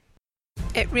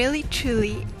It really,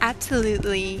 truly,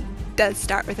 absolutely does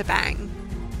start with a bang.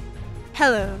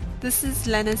 Hello, this is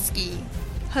Lena Ski,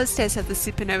 hostess of the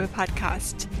SuperNova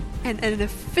podcast, and an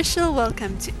official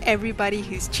welcome to everybody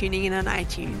who's tuning in on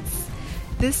iTunes.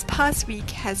 This past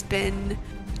week has been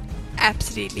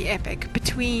absolutely epic.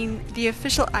 Between the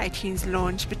official iTunes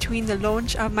launch, between the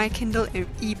launch of my Kindle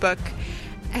ebook,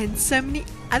 and so many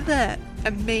other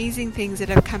amazing things that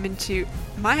have come into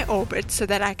my orbit so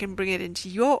that I can bring it into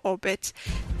your orbit,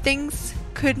 things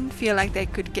couldn't feel like they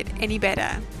could get any better,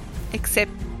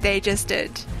 except they just did.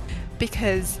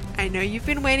 Because I know you've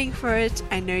been waiting for it,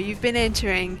 I know you've been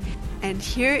entering, and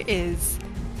here is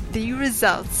the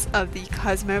results of the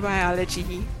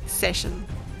CosmoBiology session.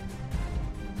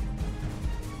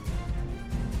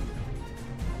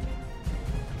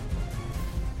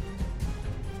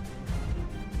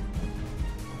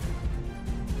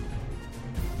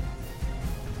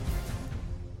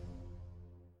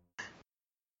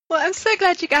 Well, I'm so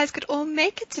glad you guys could all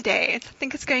make it today. I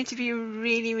think it's going to be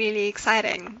really, really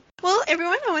exciting. Well,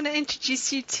 everyone, I want to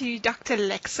introduce you to Dr.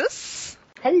 Lexis.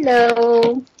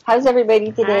 Hello. How's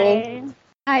everybody today?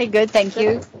 Hi, good, thank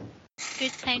you.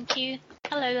 Good, thank you.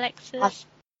 Hello, Lexis.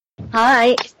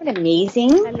 Hi. Isn't it amazing?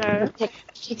 Hello.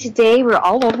 Today we're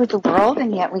all over the world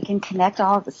and yet we can connect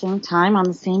all at the same time on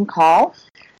the same call.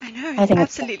 I know, it's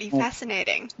absolutely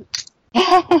fascinating.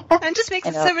 And just makes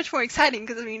it so much more exciting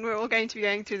because, I mean, we're all going to be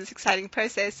going through this exciting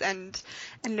process and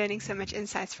learning so much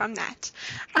insights from that.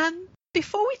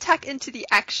 Before we tuck into the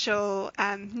actual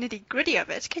nitty-gritty of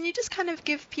it, can you just kind of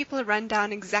give people a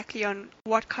rundown exactly on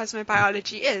what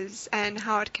cosmobiology is and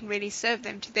how it can really serve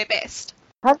them to their best?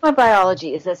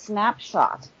 Cosmobiology is a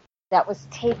snapshot that was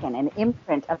taken, an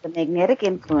imprint of the magnetic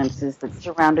influences that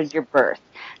surrounded your birth,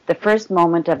 the first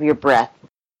moment of your breath.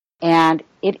 And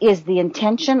it is the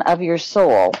intention of your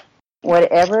soul.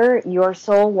 Whatever your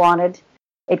soul wanted,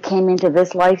 it came into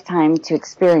this lifetime to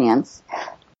experience.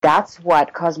 That's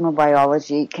what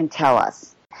cosmobiology can tell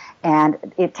us.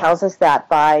 And it tells us that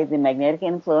by the magnetic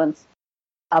influence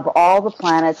of all the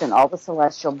planets and all the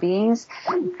celestial beings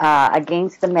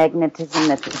against the magnetism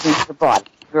that's within your body.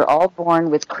 We're all born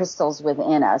with crystals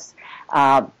within us.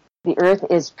 The earth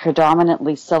is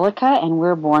predominantly silica, and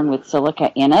we're born with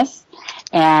silica in us.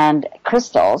 And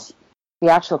crystals, the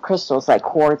actual crystals like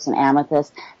quartz and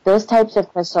amethyst, those types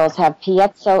of crystals have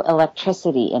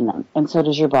piezoelectricity in them, and so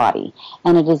does your body.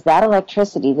 And it is that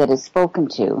electricity that is spoken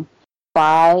to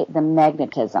by the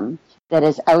magnetism that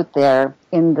is out there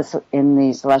in the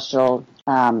celestial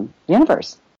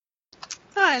universe.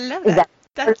 Oh, I love that.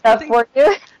 That's enough for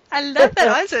you? I love that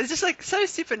answer. It's just like so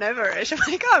supernova-ish. I'm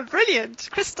like, oh, brilliant.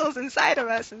 Crystals inside of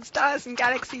us and stars and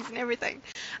galaxies and everything.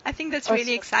 I think that's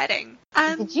really exciting.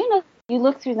 Did you know you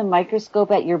look through the microscope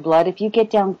at your blood, if you get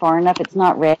down far enough, it's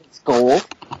not red, it's gold?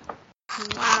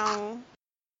 Wow.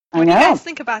 I What know. do you guys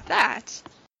think about that?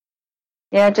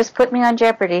 Yeah, just put me on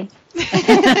Jeopardy.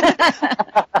 Really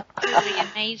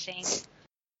amazing.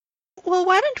 Well,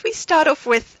 why don't we start off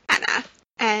with Anna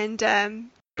and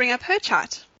bring up her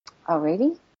chart?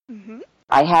 Alrighty. Mm-hmm.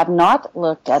 I have not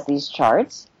looked at these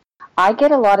charts. I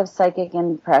get a lot of psychic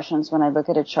impressions when I look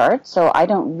at a chart, so I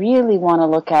don't really want to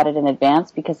look at it in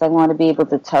advance because I want to be able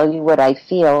to tell you what I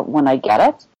feel when I get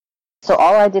it. So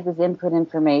all I did was input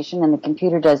information and the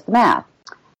computer does the math.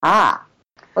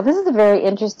 Well, this is a very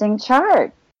interesting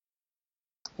chart.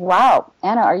 Wow.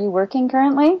 Anna, are you working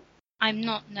currently? I'm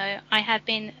not, no. I have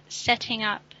been setting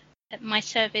up my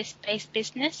service-based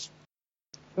business.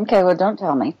 Okay, well, don't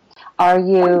tell me. Are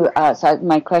you, so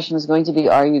my question was going to be,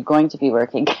 are you going to be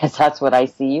working? Because that's what I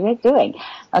see you doing.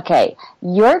 Okay,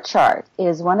 your chart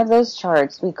is one of those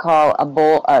charts we call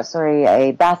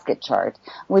a basket chart,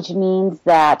 which means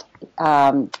that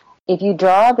if you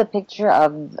draw the picture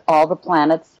of all the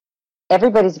planets,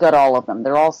 everybody's got all of them.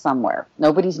 They're all somewhere.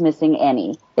 Nobody's missing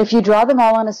any. If you draw them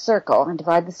all in a circle and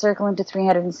divide the circle into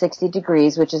 360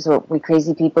 degrees, which is what we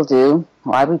crazy people do,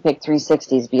 why we picked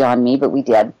 360 is beyond me, but we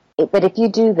did. But if you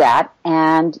do that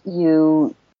and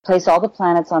you place all the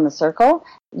planets on the circle,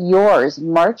 yours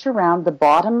march around the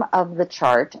bottom of the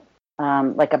chart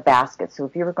like a basket. So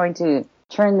if you were going to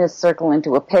turn this circle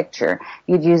into a picture,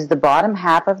 you'd use the bottom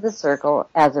half of the circle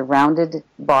as a rounded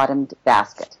bottomed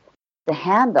basket. The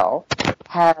handle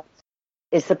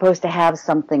is supposed to have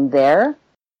something there.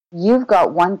 You've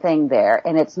got one thing there,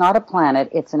 and it's not a planet,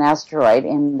 it's an asteroid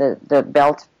in the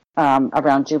belt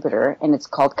around Jupiter, and it's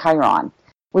called Chiron,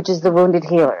 which is the wounded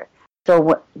healer.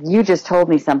 So you just told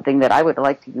me something that I would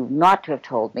like you not to have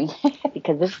told me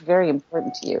because this is very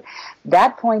important to you.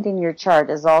 That point in your chart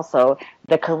is also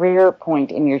the career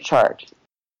point in your chart.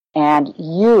 and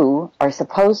you are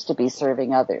supposed to be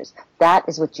serving others. That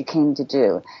is what you came to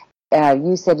do.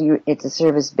 You said it's a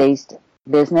service-based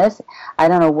business. I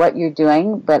don't know what you're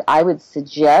doing, but I would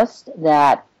suggest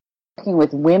that working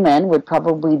with women would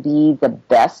probably be the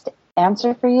best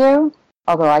answer for you,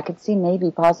 although I could see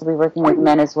maybe possibly working with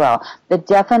men as well. But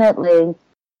definitely,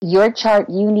 your chart,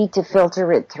 you need to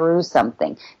filter it through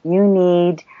something. You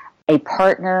need a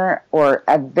partner or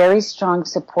a very strong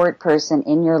support person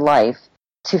in your life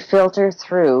to filter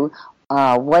through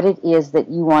what it is that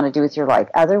you want to do with your life.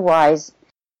 Otherwise,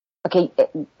 okay,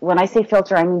 when I say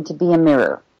filter, I mean to be a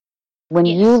mirror. When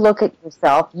you look at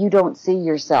yourself, you don't see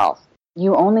yourself.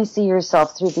 You only see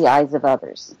yourself through the eyes of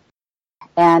others.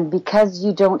 And because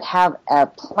you don't have a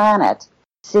planet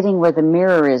sitting where the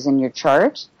mirror is in your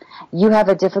chart, you have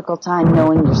a difficult time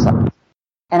knowing yourself.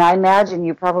 And I imagine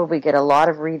you probably get a lot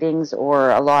of readings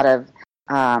or a lot of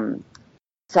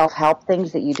self-help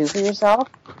things that you do for yourself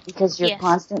because you're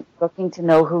constantly looking to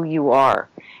know who you are.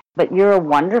 But you're a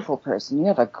wonderful person. You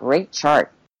have a great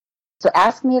chart. So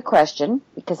ask me a question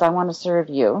because I want to serve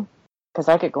you because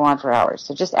I could go on for hours.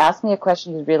 So just ask me a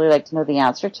question you'd really like to know the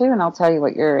answer to, and I'll tell you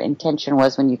what your intention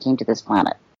was when you came to this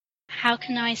planet. How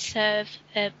can I serve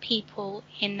people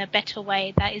in a better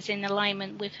way that is in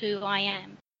alignment with who I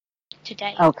am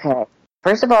today? Okay.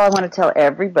 First of all, I want to tell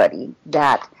everybody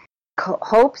that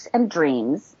hopes and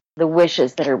dreams, the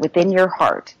wishes that are within your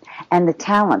heart, and the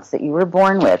talents that you were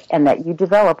born with and that you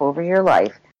develop over your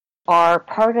life are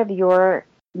part of your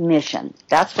mission.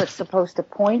 That's what's supposed to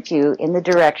point you in the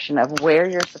direction of where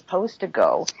you're supposed to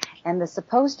go. And the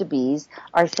supposed to be's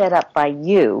are set up by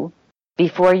you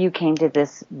before you came to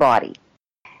this body.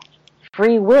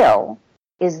 Free will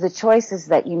is the choices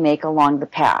that you make along the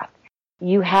path.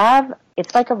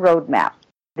 It's like a roadmap.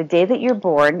 The day that you're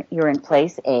born, you're in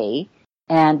place A,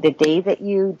 and the day that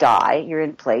you die, you're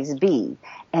in place B.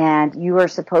 And you are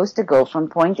supposed to go from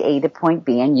point A to point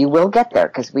B, and you will get there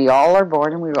because we all are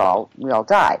born and we all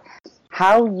die.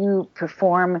 How you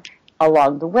perform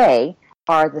along the way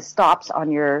are the stops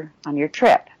on your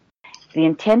trip. The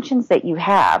intentions that you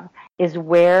have is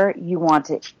where you want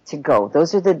it to go.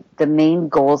 Those are the main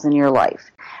goals in your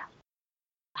life.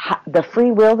 The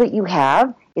free will that you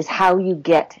have is how you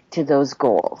get to those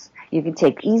goals. You can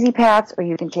take easy paths or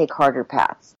you can take harder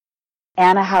paths.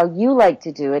 Anna, how you like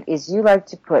to do it is you like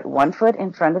to put one foot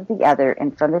in front of the other, in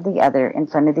front of the other, in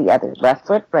front of the other. Left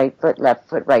foot, right foot, left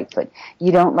foot, right foot.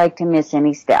 You don't like to miss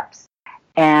any steps.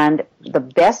 And the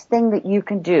best thing that you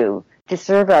can do to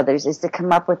serve others is to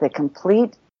come up with a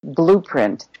complete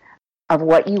blueprint of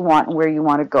what you want and where you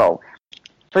want to go.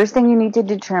 First thing you need to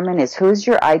determine is who's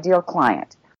your ideal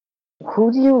client.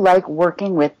 Who do you like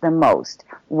working with the most?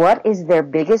 What is their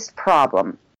biggest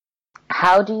problem?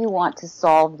 How do you want to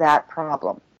solve that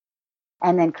problem?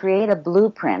 And then create a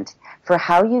blueprint for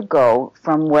how you go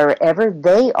from wherever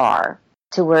they are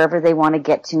to wherever they want to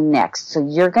get to next. So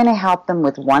you're going to help them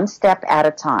with one step at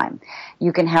a time.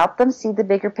 You can help them see the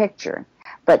bigger picture.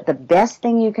 But the best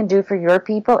thing you can do for your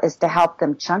people is to help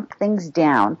them chunk things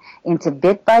down into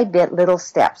bit by bit little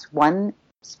steps, one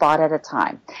spot at a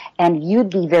time. And you'd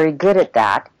be very good at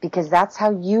that because that's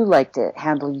how you like to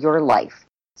handle your life.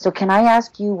 So can I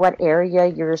ask you what area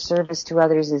your service to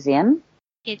others is in?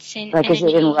 It's in is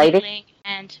it in writing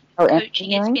and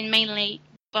coaching. It's been mainly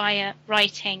via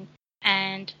writing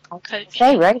and coaching.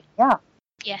 Say, right? Yeah.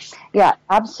 Yes. Yeah,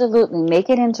 absolutely.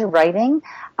 Make it into writing.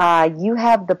 You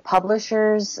have the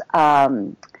publisher's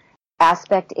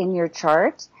aspect in your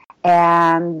chart,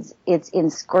 and it's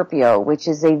in Scorpio, which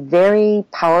is a very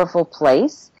powerful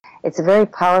place. It's a very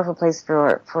powerful place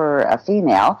for a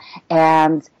female,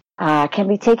 and can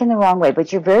be taken the wrong way.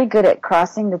 But you're very good at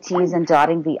crossing the T's and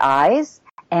dotting the I's,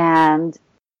 and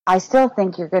I still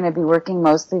think you're going to be working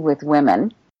mostly with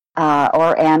women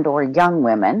or young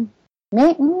women.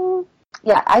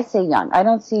 Yeah, I say young. I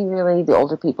don't see really the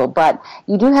older people, but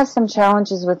you do have some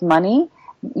challenges with money.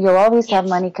 You'll always have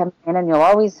money coming in, and you'll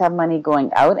always have money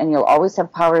going out, and you'll always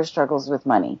have power struggles with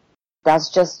money. That's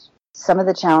just some of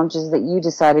the challenges that you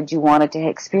decided you wanted to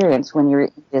experience when you're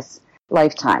in this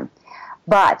lifetime.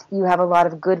 But you have a lot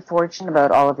of good fortune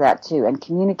about all of that too, and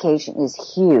communication is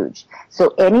huge.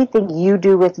 So anything you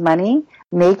do with money,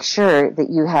 make sure that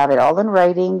you have it all in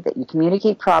writing, that you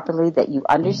communicate properly, that you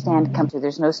understand,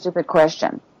 there's no stupid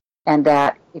question. And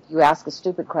that if you ask a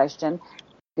stupid question,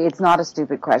 it's not a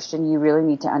stupid question. You really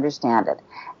need to understand it.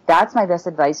 That's my best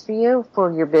advice for you,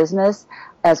 for your business,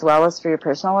 as well as for your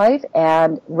personal life.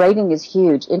 And writing is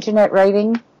huge. Internet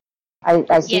writing,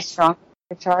 I see strong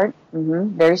in your chart,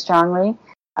 very strongly.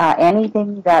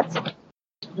 Anything that's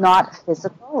not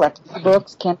physical, like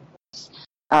books, Kindles,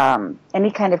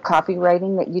 any kind of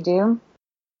copywriting that you do,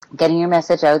 getting your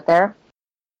message out there,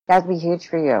 that'd be huge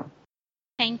for you.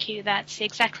 Thank you. That's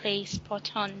exactly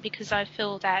spot on, because I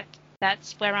feel that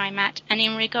that's where I'm at. And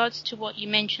in regards to what you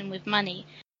mentioned with money,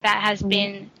 that has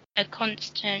been a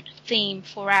constant theme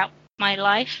throughout my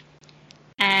life.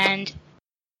 And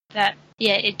that,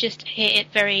 it just hit it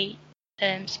very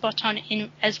spot on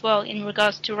as well in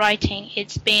regards to writing.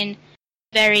 It's been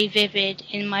very vivid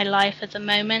in my life at the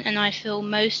moment, and I feel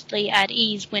mostly at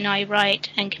ease when I write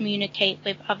and communicate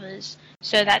with others.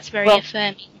 So that's very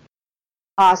affirming.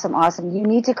 Awesome. You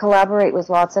need to collaborate with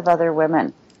lots of other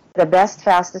women. The best,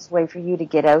 fastest way for you to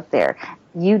get out there.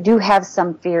 You do have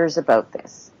some fears about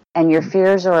this, and your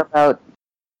fears are about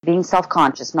being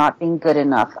self-conscious, not being good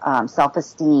enough,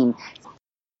 self-esteem.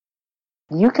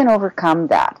 You can overcome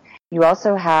that. You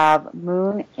also have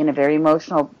Moon in a very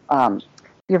emotional.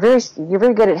 You're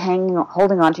very good at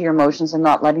holding on to your emotions and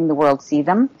not letting the world see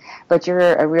them, but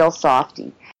you're a real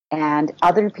softie. And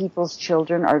other people's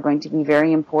children are going to be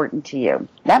very important to you.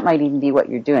 That might even be what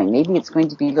you're doing. Maybe it's going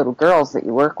to be little girls that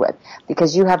you work with,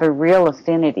 because you have a real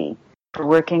affinity for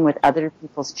working with other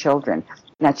people's children.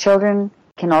 Now, children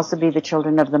can also be the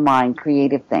children of the mind,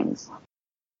 creative things.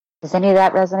 Does any of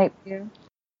that resonate with you?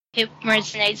 It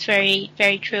resonates very,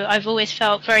 very true. I've always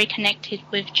felt very connected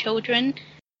with children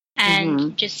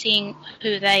and just seeing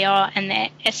who they are and their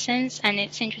essence. And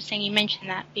it's interesting you mentioned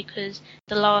that, because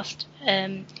the last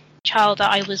child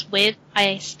that I was with,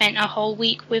 I spent a whole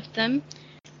week with them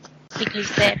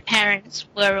because their parents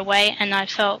were away, and I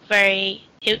felt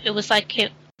it was like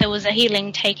there was a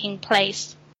healing taking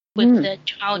place with the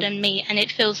child and me, and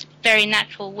it feels very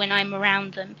natural when I'm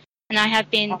around them. And I have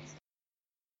been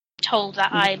told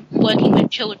that I'm working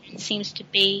with children seems to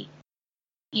be,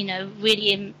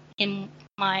 really in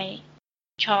my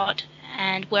chart,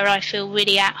 and where I feel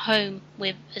really at home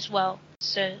with as well.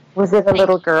 So was it a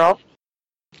little girl?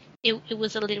 It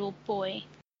was a little boy.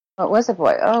 Oh, it was a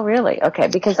boy. Oh, really? Okay,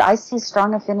 because I see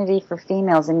strong affinity for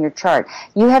females in your chart.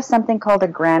 You have something called a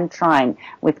grand trine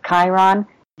with Chiron,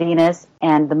 Venus,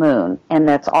 and the moon, and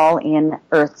that's all in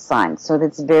earth signs. So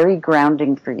that's very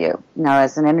grounding for you. Now,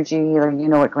 as an energy healer, you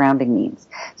know what grounding means.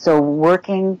 So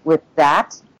working with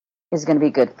that is going to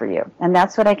be good for you. And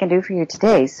that's what I can do for you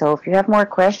today. So if you have more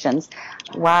questions,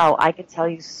 wow, I could tell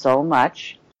you so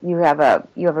much. You have a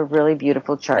really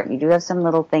beautiful chart. You do have some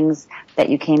little things that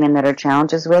you came in that are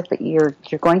challenges with, but you're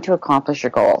going to accomplish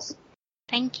your goals.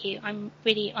 Thank you. I'm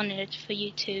really honored for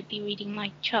you to be reading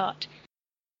my chart.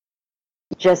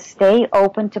 Just stay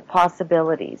open to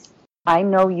possibilities. I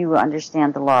know you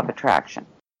understand the law of attraction.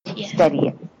 Yes. Study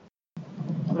it.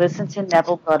 Listen to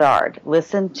Neville Goddard.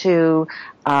 Listen to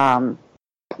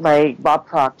like Bob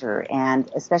Proctor, and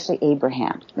especially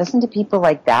Abraham. Listen to people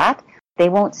like that. They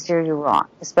won't steer you wrong,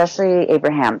 especially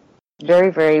Abraham.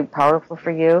 Very, very powerful for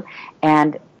you.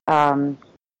 And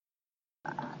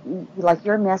like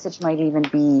your message might even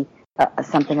be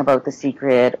something about The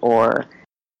Secret or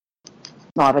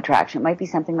law of attraction. It might be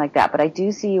something like that. But I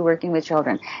do see you working with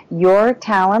children. Your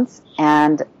talents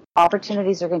and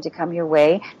opportunities are going to come your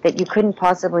way that you couldn't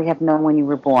possibly have known when you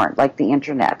were born, like the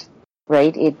internet,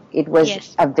 right? It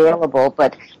was available,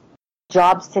 but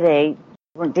jobs today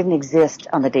didn't exist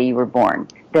on the day you were born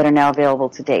that are now available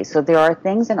today. So there are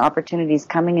things and opportunities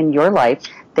coming in your life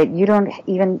that you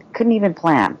couldn't even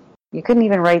plan. You couldn't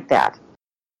even write that.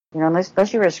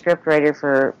 Especially you're a script writer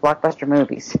for blockbuster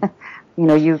movies.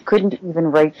 You couldn't even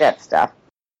write that stuff.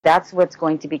 That's what's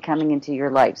going to be coming into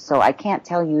your life. So I can't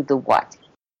tell you the what.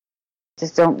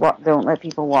 Just don't let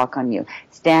people walk on you.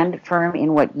 Stand firm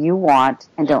in what you want,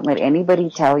 and don't let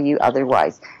anybody tell you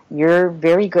otherwise. You're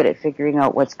very good at figuring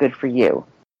out what's good for you.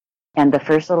 And the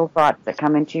first little thoughts that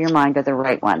come into your mind are the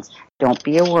right ones. Don't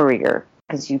be a worrier,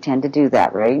 because you tend to do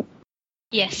that, right?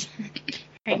 Yes,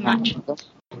 very much.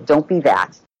 Don't be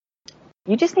that.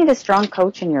 You just need a strong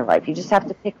coach in your life. You just have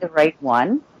to pick the right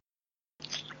one.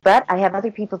 But I have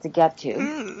other people to get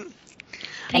to.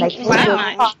 Thank you so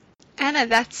much. Anna,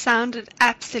 that sounded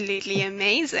absolutely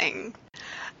amazing.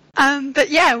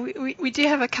 But yeah, we do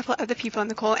have a couple other people on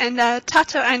the call. And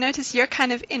Tato, I notice you're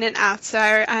kind of in and out,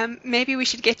 so maybe we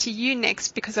should get to you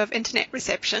next because of internet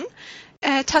reception.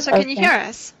 Tato, can you hear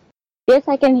us? Yes,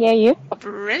 I can hear you.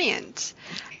 Brilliant.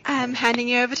 I'm handing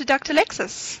you over to Dr.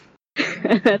 Lexis.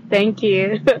 Thank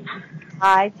you.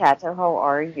 Hi, Tato. How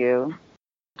are you?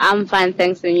 I'm fine,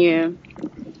 thanks, and you?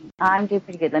 I'm doing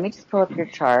pretty good. Let me just pull up your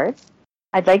chart.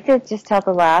 I'd like to just tell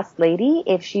the last lady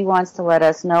if she wants to let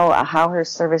us know how her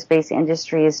service-based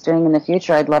industry is doing in the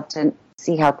future. I'd love to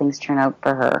see how things turn out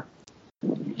for her.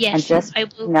 Yes, I'm just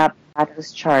pulling up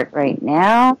Tato's chart right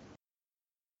now.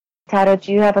 Tato,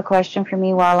 do you have a question for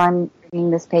me while I'm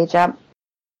bringing this page up?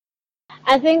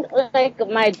 I think like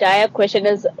my dire question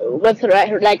is with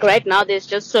right now there's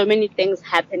just so many things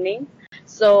happening.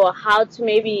 So how to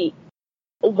maybe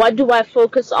what do I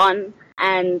focus on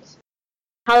and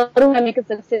how do I make a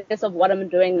success of what I'm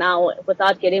doing now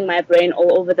without getting my brain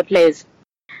all over the place?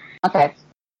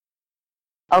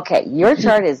 Okay, your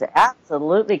chart is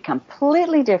absolutely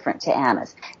completely different to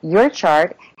Anna's. Your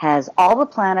chart has all the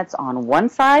planets on one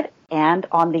side and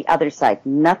on the other side.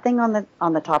 Nothing on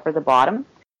the top or the bottom.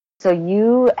 So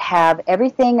you have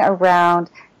everything around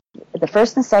the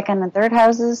first and second and third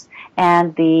houses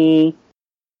and the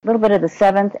little bit of the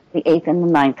seventh, the eighth, and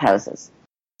the ninth houses.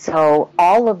 So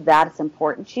all of that is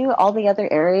important to you. All the other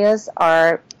areas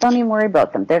don't even worry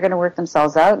about them. They're going to work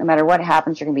themselves out. No matter what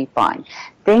happens, you're going to be fine.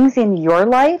 Things in your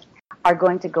life are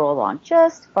going to go along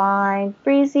just fine,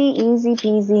 breezy, easy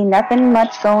peasy, nothing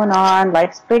much going on.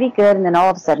 Life's pretty good. And then all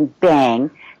of a sudden,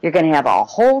 bang, you're going to have a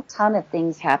whole ton of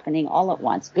things happening all at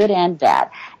once, good and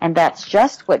bad. And that's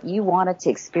just what you wanted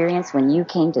to experience when you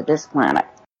came to this planet.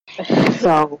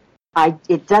 So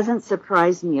it doesn't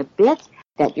surprise me a bit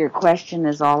that your question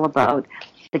is all about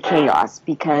the chaos,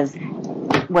 because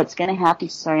what's going to happen,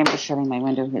 sorry, I'm just shutting my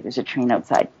window here, there's a train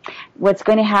outside. What's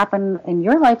going to happen in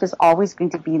your life is always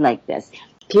going to be like this.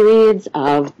 Periods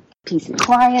of peace and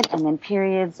quiet, and then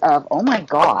periods of, oh my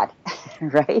God,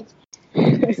 right?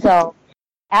 So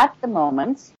at the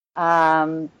moment,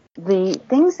 the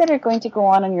things that are going to go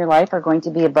on in your life are going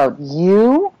to be about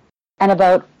you and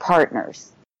about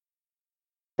partners.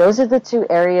 Those are the two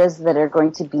areas that are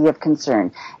going to be of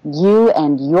concern. You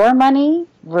and your money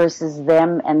versus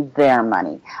them and their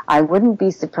money. I wouldn't be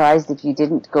surprised if you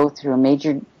didn't go through a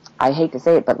major, I hate to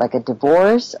say it, but like a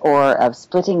divorce or a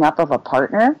splitting up of a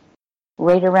partner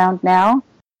right around now.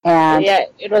 And yeah,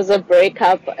 it was a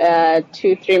breakup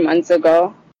 2-3 months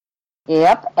ago.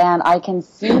 Yep, and I can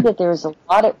see that there's a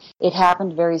lot of, it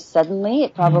happened very suddenly.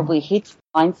 It probably hit you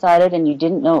blindsided and you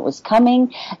didn't know it was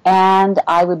coming. And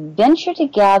I would venture to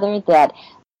gather that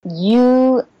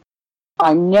you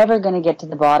are never going to get to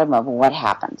the bottom of what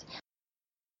happened.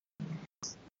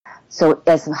 So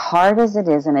as hard as it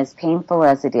is and as painful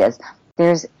as it is,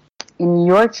 there's, in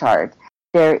your chart,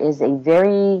 there is a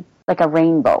very, like a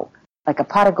rainbow, like a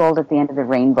pot of gold at the end of the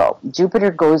rainbow. Jupiter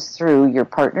goes through your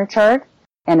partner chart.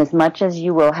 And as much as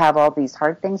you will have all these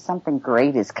hard things, something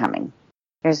great is coming.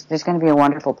 There's going to be a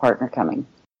wonderful partner coming,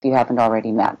 if you haven't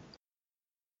already met.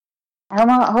 I'm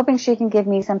hoping she can give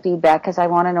me some feedback because I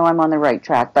want to know I'm on the right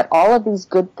track. But all of these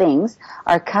good things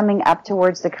are coming up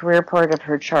towards the career part of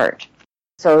her chart.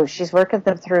 So she's working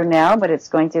them through now, but it's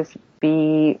going to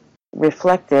be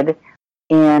reflected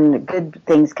in good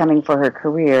things coming for her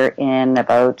career in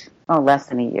about, less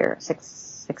than a year,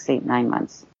 6, 8, 9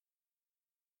 months.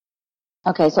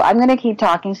 Okay, so I'm going to keep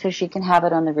talking so she can have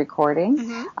it on the recording.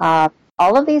 Mm-hmm.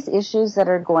 All of these issues that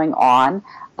are going on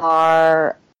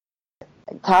are,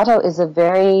 Tato is a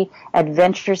very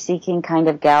adventure-seeking kind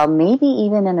of gal, maybe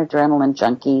even an adrenaline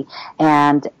junkie,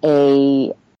 and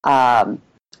a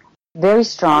very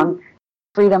strong,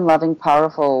 freedom-loving,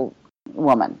 powerful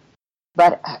woman.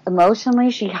 But emotionally,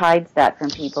 she hides that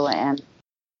from people and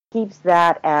keeps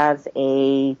that as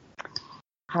a,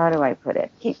 how do I put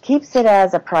it? Keeps it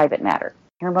as a private matter.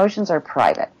 Her emotions are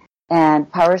private,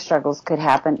 and power struggles could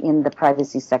happen in the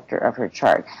privacy sector of her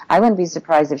chart. I wouldn't be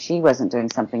surprised if she wasn't doing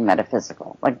something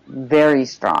metaphysical, like very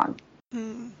strong.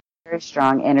 Very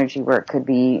strong energy work could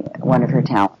be one of her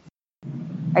talents.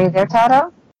 Are you there,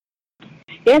 Tato?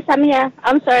 Yes, I'm here.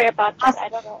 I'm sorry about that. I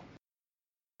don't know.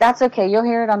 That's okay. You'll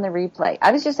hear it on the replay.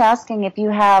 I was just asking if you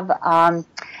have...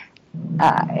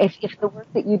 if the work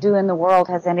that you do in the world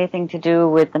has anything to do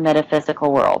with the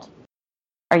metaphysical world.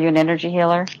 Are you an energy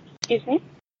healer? Excuse me?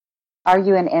 Are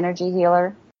you an energy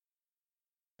healer?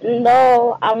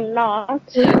 No, I'm not.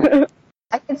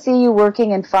 I could see you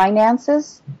working in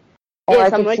finances.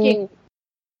 Yes, I'm working.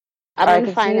 I'm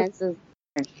in finances.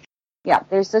 Yeah,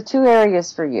 there's the two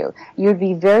areas for you. You'd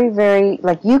be very, very,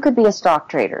 like you could be a stock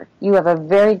trader. You have a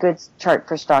very good chart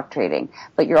for stock trading,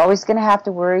 but you're always going to have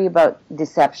to worry about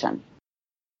deception.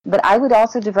 But I would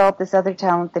also develop this other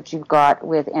talent that you've got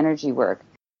with energy work.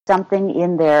 Something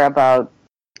in there about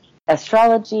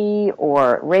astrology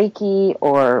or Reiki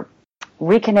or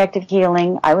reconnected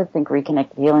healing. I would think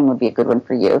reconnected healing would be a good one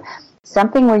for you.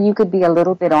 Something where you could be a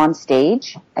little bit on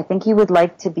stage. I think you would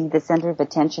like to be the center of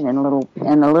attention in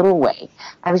a little way.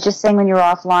 I was just saying when you're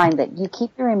offline that you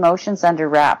keep your emotions under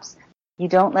wraps. You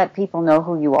don't let people know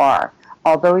who you are,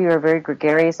 although you're a very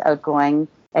gregarious, outgoing,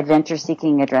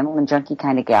 adventure-seeking, adrenaline junkie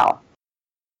kind of gal.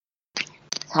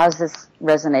 How's this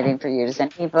resonating for you? Does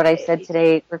any of what I said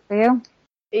today work for you?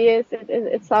 Yes,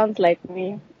 it sounds like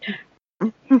me.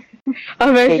 I'm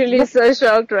Okay. actually so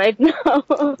shocked right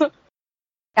now.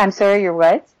 I'm sorry, you're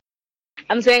what?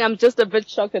 I'm saying I'm just a bit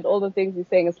shocked at all the things you're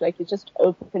saying. It's like you just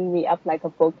opened me up like a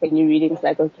book and you're reading. It's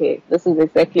like, okay, this is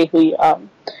exactly who you are.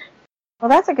 Well,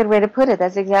 that's a good way to put it.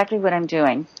 That's exactly what I'm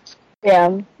doing.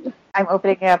 Yeah. I'm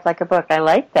opening it up like a book. I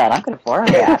like that. I'm going to borrow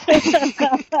that.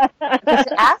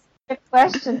 Just ask the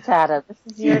question, Tata. This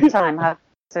is your time. How can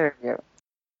I serve you?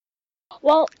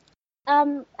 Well,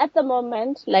 at the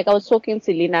moment, like I was talking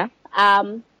to Lena,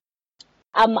 I'm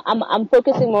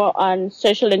focusing more on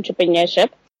social entrepreneurship.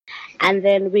 And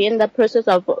then we're in the process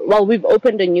of, well, we've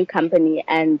opened a new company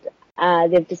and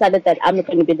they've decided that I'm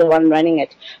going to be the one running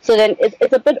it. So then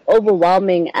it's a bit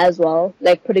overwhelming as well,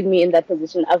 like putting me in that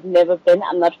position. I've never been,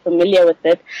 I'm not familiar with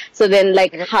it. So then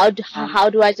like how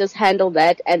do I just handle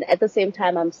that? And at the same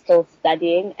time, I'm still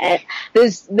studying. And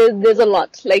there's a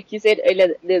lot. Like you said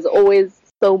earlier, there's always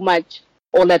so much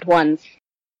all at once.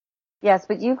 Yes,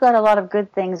 but you've got a lot of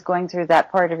good things going through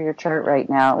that part of your chart right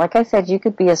now. Like I said, you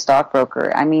could be a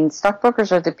stockbroker. I mean,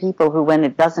 stockbrokers are the people who, when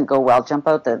it doesn't go well, jump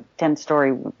out the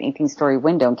 10-story, 18-story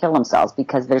window and kill themselves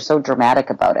because they're so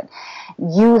dramatic about it.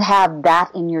 You have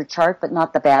that in your chart, but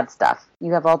not the bad stuff.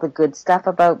 You have all the good stuff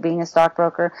about being a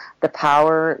stockbroker, the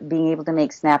power, being able to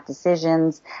make snap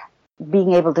decisions,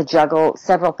 being able to juggle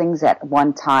several things at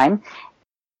one time.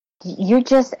 You're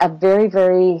just a very,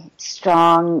 very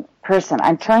strong person.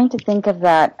 I'm trying to think of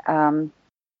that.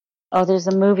 There's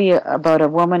a movie about a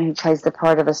woman who plays the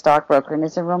part of a stockbroker, and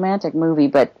it's a romantic movie,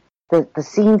 but the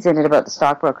scenes in it about the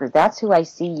stockbroker, that's who I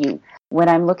see you. When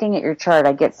I'm looking at your chart,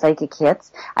 I get psychic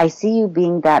hits. I see you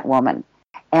being that woman.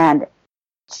 And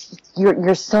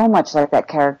you're so much like that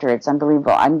character. It's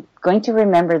unbelievable. I'm going to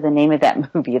remember the name of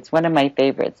that movie. It's one of my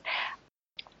favorites.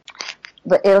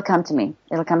 But it'll come to me.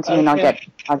 It'll come to me, and I'll get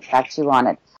back to you on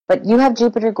it. But you have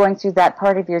Jupiter going through that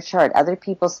part of your chart, other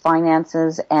people's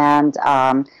finances and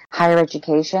higher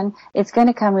education. It's going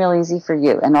to come real easy for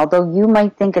you. And although you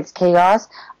might think it's chaos,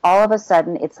 all of a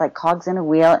sudden it's like cogs in a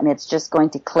wheel, and it's just going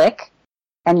to click,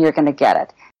 and you're going to get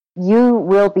it. You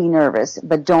will be nervous,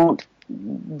 but don't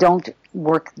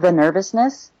work the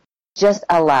nervousness. Just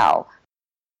allow.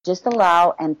 Just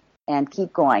allow and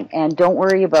keep going. And don't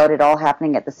worry about it all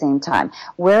happening at the same time.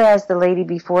 Whereas the lady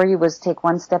before you was take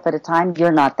one step at a time,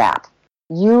 you're not that.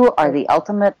 You are the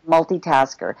ultimate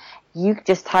multitasker. You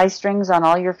just tie strings on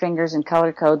all your fingers and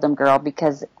color code them, girl,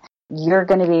 because you're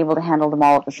going to be able to handle them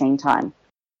all at the same time.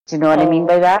 Do you know what I mean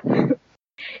by that?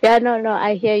 Yeah, no,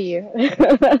 I hear you.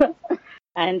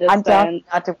 I understand. I'm telling you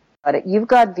not to about it. You've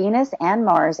got Venus and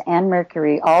Mars and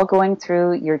Mercury all going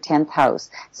through your 10th house.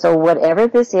 So whatever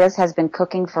this is has been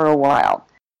cooking for a while.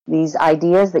 These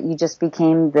ideas that you just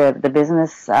became the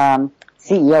business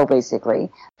CEO, basically.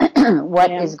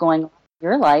 What is going on in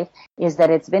your life is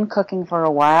that it's been cooking for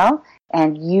a while,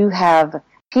 and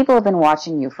people have been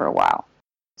watching you for a while.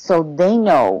 So they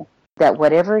know that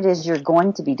whatever it is you're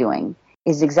going to be doing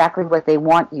is exactly what they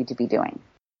want you to be doing.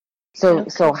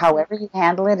 So however you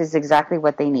handle it is exactly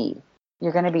what they need.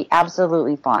 You're going to be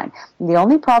absolutely fine. The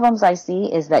only problems I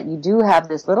see is that you do have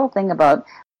this little thing about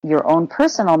your own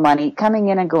personal money coming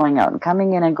in and going out and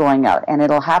coming in and going out. And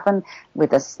it'll happen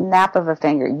with a snap of a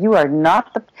finger. You are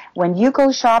not when you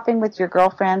go shopping with your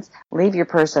girlfriends, leave your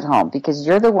purse at home because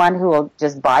you're the one who will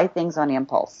just buy things on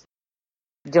impulse.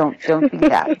 Don't be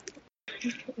that.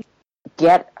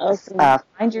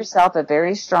 Find yourself a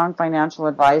very strong financial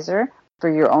advisor for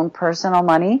your own personal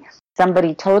money,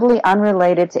 somebody totally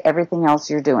unrelated to everything else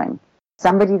you're doing,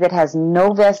 somebody that has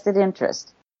no vested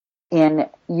interest in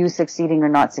you succeeding or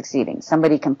not succeeding,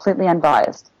 somebody completely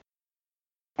unbiased,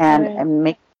 and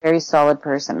make a very solid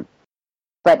person.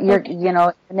 But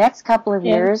the next couple of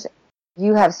years,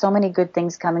 you have so many good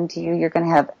things coming to you. You're going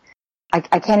to have,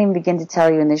 I can't even begin to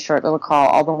tell you in this short little call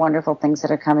all the wonderful things that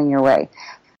are coming your way.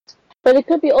 But it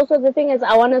could be also, the thing is,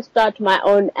 I want to start my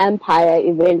own empire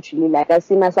eventually. Like, I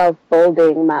see myself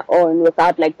building my own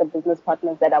without, like, the business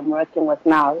partners that I'm working with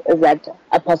now. Is that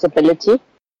a possibility?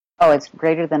 Oh, it's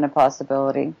greater than a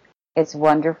possibility. It's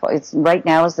wonderful. Right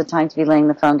now is the time to be laying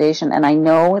the foundation. And I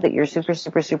know that you're super,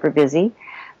 super, super busy,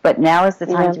 but now is the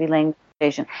time to be laying the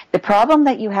foundation. The problem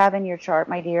that you have in your chart,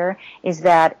 my dear, is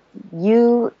that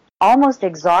you almost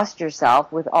exhaust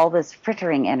yourself with all this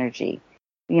frittering energy.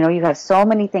 You have so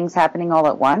many things happening all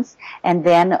at once, and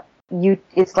then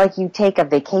it's like you take a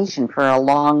vacation for a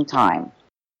long time.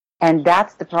 And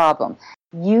that's the problem.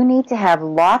 You need to have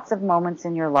lots of moments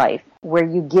in your life where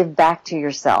you give back to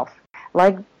yourself.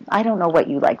 Like, I don't know what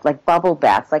you like bubble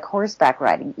baths, like horseback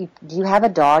riding. Do you have a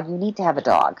dog? You need to have a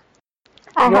dog.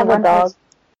 I have a dog.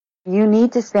 You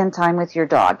need to spend time with your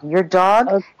dog. Your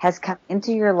dog has come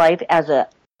into your life as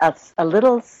a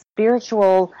little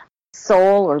spiritual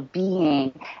soul or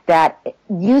being that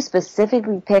you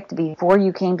specifically picked before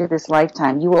you came to this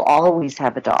lifetime. You will always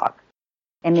have a dog.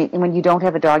 And when you don't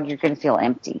have a dog, you're going to feel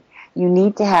empty. You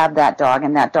need to have that dog,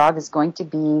 and that dog is going to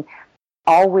be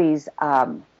always,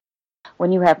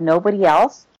 when you have nobody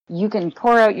else, you can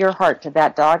pour out your heart to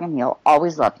that dog, and he'll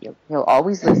always love you. He'll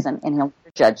always listen, and he'll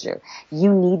never judge you.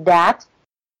 You need that,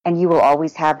 and you will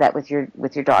always have that with your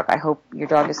dog. I hope your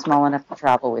dog is small enough to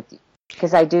travel with you,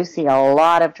 because I do see a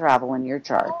lot of travel in your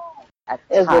chart.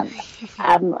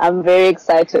 I'm very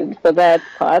excited for that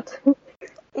part.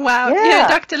 Wow, Yeah.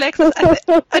 Dr. Lexis,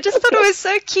 I just thought it was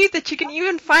so cute that you can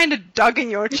even find a dog in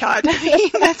your chart. I mean,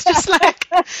 that's just like,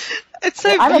 it's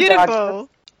so beautiful.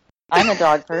 I'm a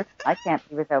dog person. I can't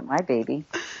be without my baby.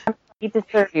 I need to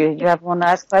serve you. You have one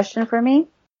last question for me?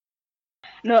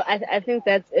 No, I think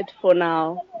that's it for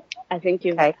now. I think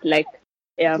you've I'd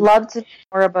love to know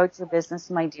more about your business,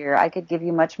 my dear. I could give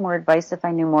you much more advice if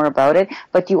I knew more about it,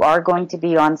 but you are going to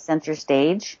be on center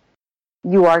stage.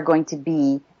 You are going to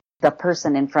be the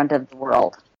person in front of the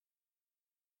world.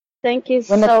 Thank you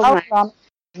when so much.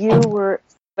 You were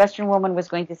Western woman was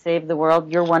going to save the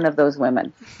world. You're one of those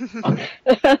women.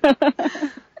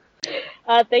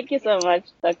 Thank you so much,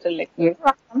 Dr. Lexis. You're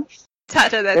welcome.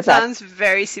 Tata, that sounds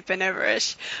very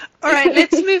supernova-ish. All right,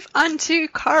 let's move on to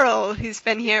Coral, who's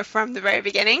been here from the very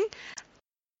beginning.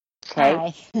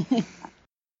 Okay. Hi.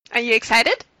 Are you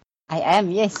excited? I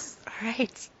am, yes. All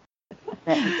right.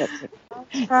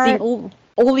 Seeing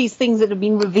all these things that have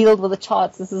been revealed with the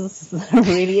charts, this is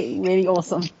really, really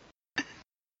awesome.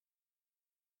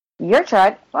 Your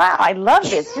chart, wow, I love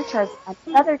this. Your chart's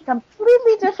another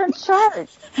completely different chart.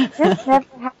 This never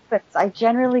happens. I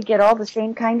generally get all the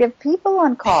same kind of people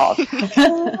on calls.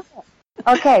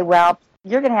 Okay, well,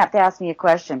 you're going to have to ask me a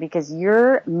question because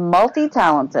you're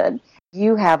multi-talented.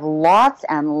 You have lots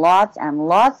and lots and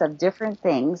lots of different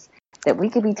things that we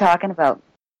could be talking about.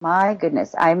 My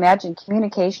goodness, I imagine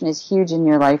communication is huge in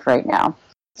your life right now.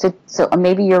 So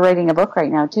maybe you're writing a book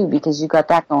right now too because you got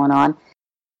that going on.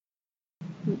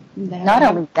 No, Not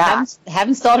only that,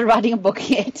 haven't started writing a book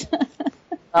yet.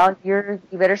 well, you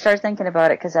better start thinking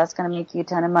about it because that's going to make you a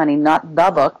ton of money. Not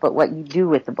the book, but what you do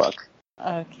with the book.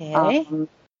 Okay.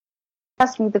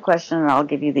 Ask me the question and I'll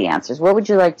give you the answers. What would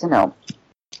you like to know?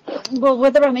 Well,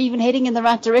 whether I'm even heading in the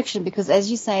right direction, because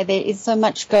as you say, there is so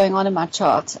much going on in my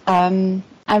chart.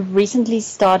 I've recently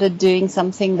started doing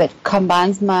something that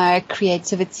combines my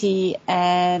creativity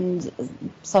and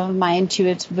some of my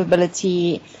intuitive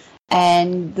ability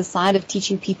and the side of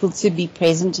teaching people to be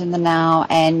present in the now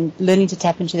and learning to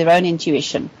tap into their own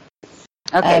intuition.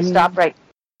 Okay, stop right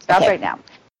now.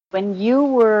 When you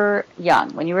were young,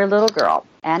 when you were a little girl,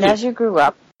 and as you grew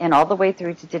up and all the way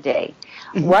through to today,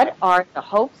 what are the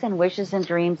hopes and wishes and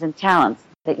dreams and talents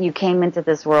that you came into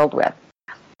this world with?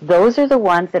 Those are the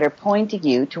ones that are pointing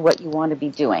you to what you want to be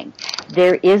doing.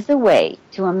 There is a way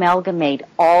to amalgamate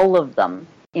all of them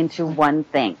into one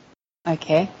thing.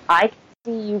 Okay. I can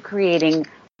see you creating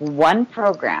one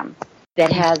program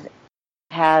that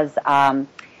has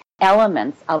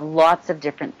elements of lots of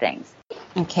different things.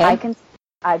 Okay.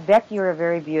 I bet you're a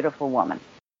very beautiful woman.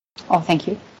 Oh, thank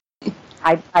you.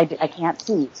 I can't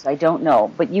see, so I don't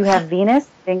know. But you have Venus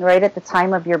being right at the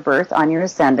time of your birth on your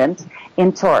ascendant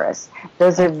in Taurus.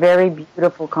 Those are very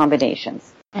beautiful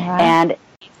combinations. And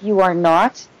if you are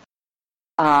not,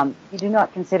 you do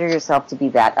not consider yourself to be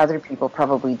that. Other people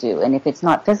probably do. And if it's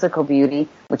not physical beauty,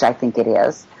 which I think it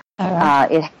is, it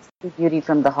has to be beauty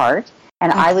from the heart.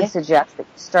 And I would suggest that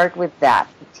you start with that,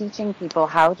 teaching people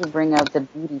how to bring out the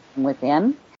beauty from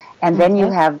within. And then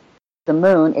you have the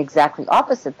moon exactly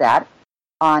opposite that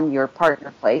on your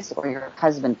partner place or your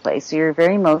husband place. So you're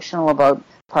very emotional about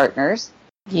partners.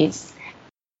 Yes.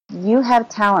 You have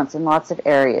talents in lots of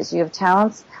areas. You have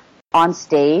talents on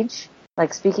stage,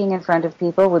 like speaking in front of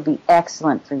people would be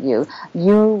excellent for you.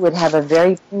 You would have a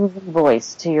very pleasing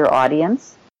voice to your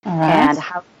audience and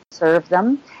how to serve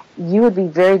them. You would be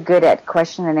very good at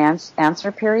question and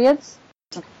answer periods.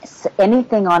 So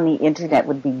anything on the internet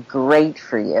would be great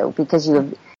for you because you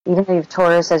have, even though you have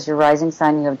Taurus as your rising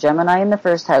sign, you have Gemini in the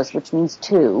first house, which means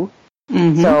 2.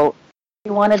 So if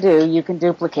you want to do, you can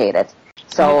duplicate it.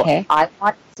 So I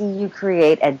want to see you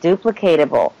create a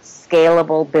duplicatable,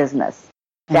 scalable business.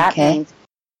 That means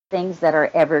things that are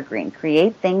evergreen.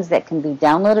 Create things that can be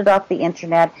downloaded off the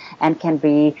internet and can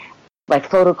be like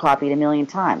photocopied a million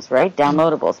times, right?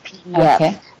 Downloadables,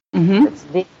 PDFs, it's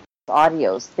videos,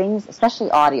 audios, things, especially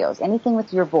audios, anything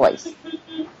with your voice.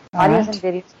 Audios and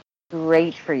videos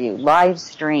great for you. Live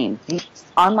stream, these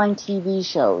online TV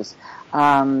shows,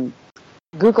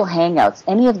 Google Hangouts,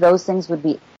 any of those things would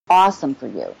be awesome for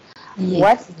you.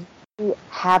 Yes. What you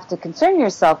have to concern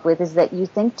yourself with is that you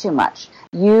think too much.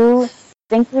 You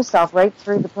think yourself right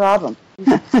through the problem.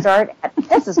 You start at,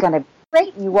 this is going to be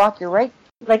great, and you walk your right,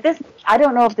 like this. I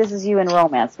don't know if this is you in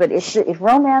romance, but if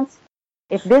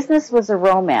business was a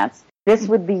romance, this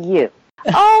would be you.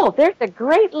 Oh, there's a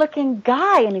great-looking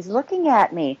guy, and he's looking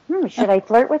at me. Should I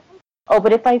flirt with him? Oh,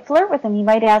 but if I flirt with him, he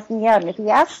might ask me out. And if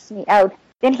he asks me out,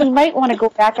 then he might want to go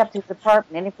back up to his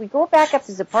apartment. And if we go back up to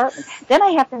his apartment, then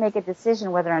I have to make a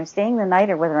decision whether I'm staying the night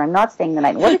or whether I'm not staying the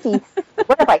night. What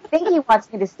if I think he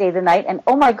wants me to stay the night, and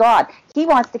oh my God, he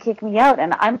wants to kick me out,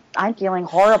 and I'm feeling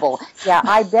horrible. Yeah,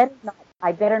 I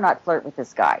better not flirt with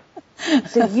this guy.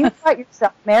 So you got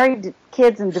yourself married,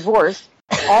 kids, and divorced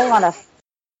all on a.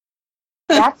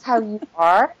 That's how you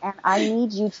are, and I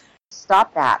need you to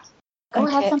stop that. Go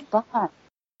have some fun.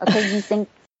 Okay, you think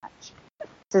too much.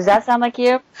 Does that sound like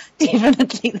you?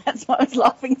 Definitely. That's why I was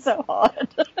laughing so hard.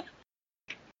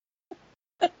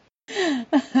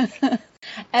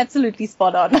 Absolutely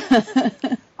spot on.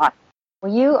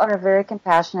 Well, you are a very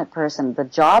compassionate person. The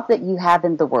job that you have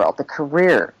in the world, the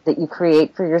career that you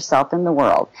create for yourself in the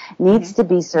world, needs to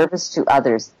be service to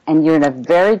others. And you're in a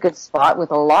very good spot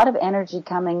with a lot of energy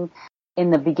coming in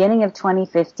the beginning of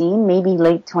 2015, maybe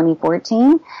late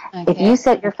 2014. If you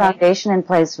set your foundation in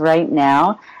place right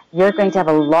now, you're going to have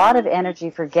a lot of energy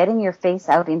for getting your face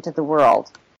out into the world,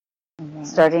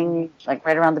 starting like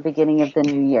right around the beginning of the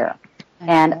new year.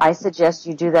 And I suggest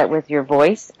you do that with your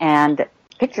voice and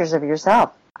pictures of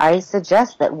yourself. I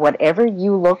suggest that whatever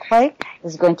you look like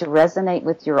is going to resonate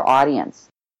with your audience.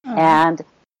 And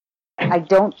I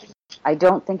don't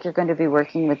think you're going to be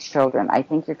working with children. I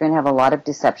think you're going to have a lot of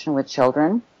deception with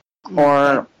children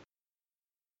or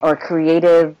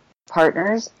creative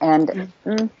partners. And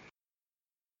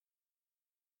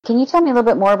can you tell me a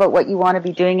little bit more about what you want to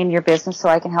be doing in your business so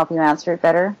I can help you answer it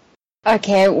better?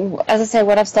 Okay, as I say,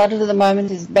 what I've started at the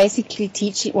moment is basically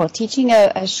teaching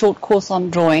a short course on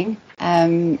drawing,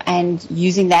 and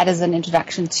using that as an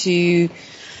introduction to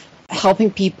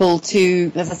helping people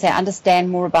to, as I say,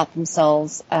 understand more about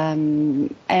themselves,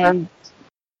 and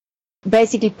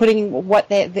basically putting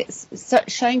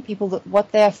showing people that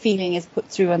what they're feeling is put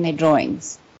through on their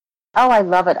drawings. Oh, I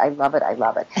love it.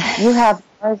 You have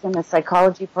Mars in the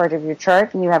psychology part of your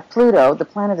chart, and you have Pluto, the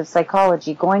planet of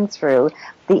psychology, going through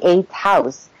the 8th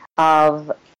house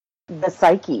of the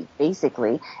psyche,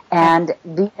 basically. And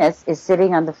Venus is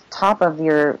sitting on the top of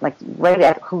your, like, right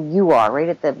at who you are, right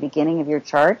at the beginning of your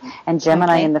chart. And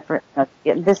Gemini in the first,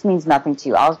 this means nothing to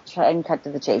you. I'll try and cut to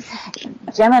the chase.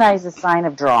 Gemini is a sign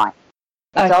of drawing.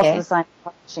 It's also a sign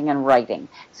of publishing and writing.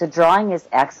 So drawing is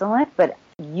excellent, but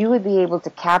you would be able to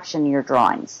caption your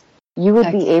drawings. You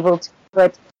would be able to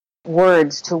put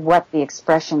words to what the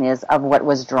expression is of what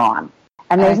was drawn.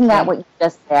 And isn't that what you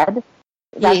just said?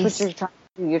 That's what you're trying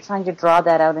to do. You're trying to draw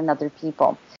that out in other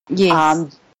people.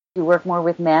 Yes. You work more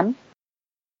with men?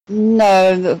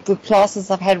 No, the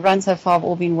classes I've had run so far have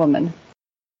all been women.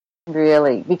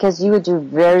 Really? Because you would do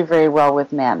very, very well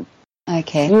with men.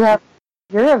 Okay.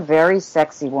 You're a very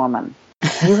sexy woman.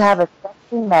 You have a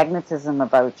sexy magnetism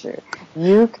about you.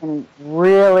 You can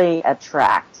really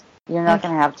attract. You're not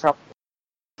going to have trouble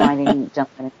finding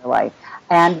gentlemen in your life.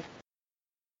 And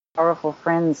powerful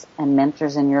friends and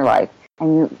mentors in your life.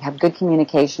 And you have good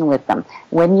communication with them.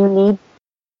 When you need,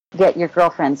 get your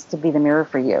girlfriends to be the mirror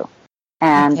for you.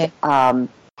 And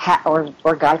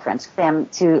or guy friends, them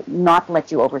to not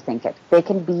let you overthink it. They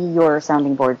can be your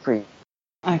sounding board for you.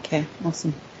 Okay,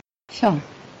 awesome. Sure.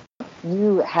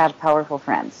 You have powerful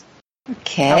friends.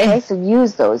 Okay, so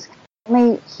use those. The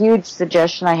only huge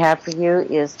suggestion I have for you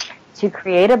is to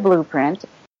create a blueprint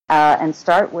and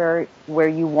start where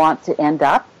you want to end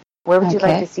up. Where would you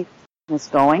like to see this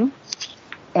going?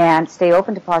 And stay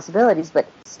open to possibilities, but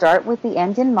start with the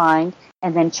end in mind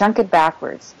and then chunk it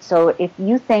backwards. So if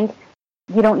you think,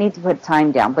 you don't need to put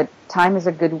time down, but time is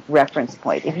a good reference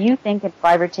point. If you think in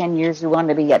 5 or 10 years you want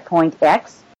to be at point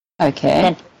X,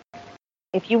 then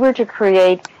if you were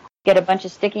to get a bunch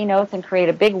of sticky notes and create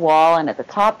a big wall, and at the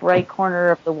top right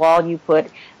corner of the wall you put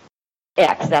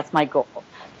X, that's my goal.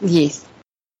 Yes.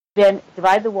 Then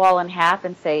divide the wall in half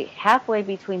and say halfway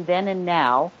between then and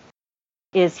now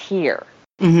is here.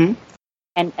 Mm-hmm.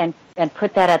 And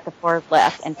put that at the far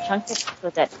left and chunk it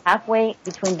so that halfway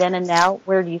between then and now,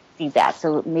 where do you see that?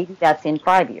 So maybe that's in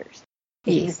 5 years.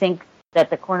 If you think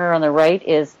that the corner on the right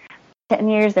is 10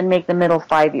 years, then make the middle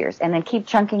 5 years. And then keep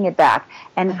chunking it back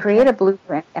and create a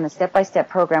blueprint and a step-by-step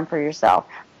program for yourself,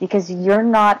 because you're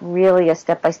not really a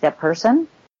step-by-step person.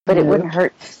 but it wouldn't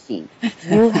hurt to see.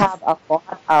 You have a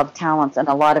lot of talents in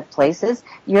a lot of places.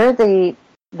 You're the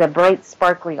bright,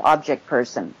 sparkly object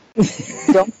person.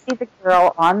 Don't be the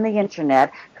girl on the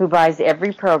internet who buys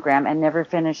every program and never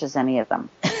finishes any of them.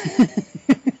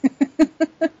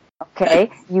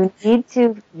 Okay? You need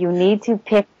to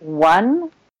pick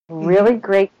one really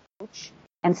great coach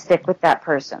and stick with that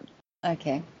person.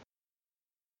 Okay.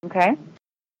 Okay?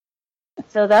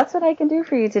 So that's what I can do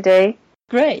for you today.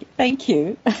 Great. Thank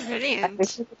you. Brilliant. I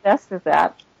wish you the best with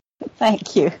that.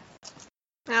 Thank you.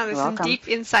 Now there's some deep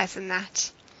insights in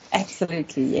that.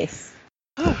 Absolutely, yes.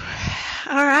 All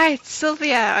right,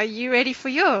 Sylvia, are you ready for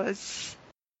yours?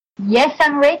 Yes,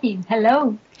 I'm ready.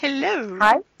 Hello. Hello.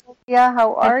 Hi, Sylvia.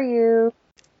 How are you?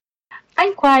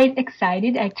 I'm quite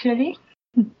excited, actually.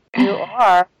 You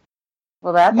are?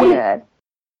 Well, that's good.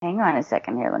 Hang on a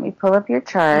second here. Let me pull up your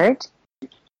chart.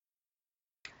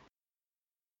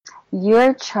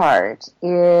 Your chart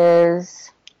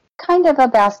is kind of a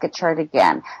basket chart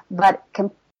again, but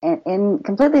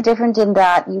completely different in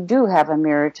that you do have a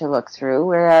mirror to look through,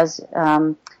 whereas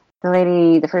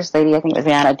the first lady, I think it was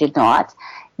Anna, did not.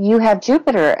 You have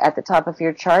Jupiter at the top of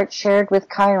your chart shared with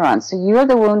Chiron, so you're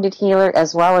the wounded healer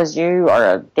as well as you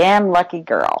are a damn lucky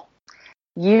girl.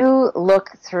 You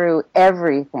look through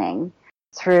everything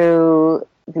through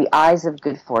the eyes of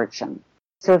good fortune.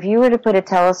 So if you were to put a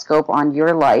telescope on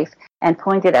your life and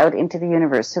point it out into the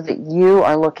universe so that you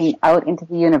are looking out into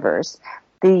the universe,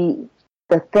 the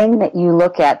thing that you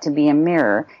look at to be a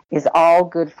mirror is all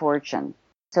good fortune.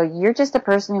 So you're just a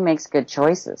person who makes good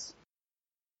choices.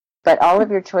 But all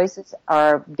of your choices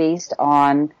are based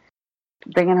on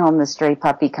bringing home the stray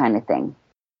puppy kind of thing.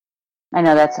 I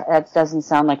know that doesn't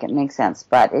sound like it makes sense,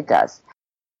 but it does.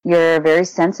 You're a very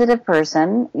sensitive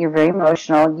person. You're very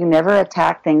emotional. You never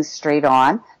attack things straight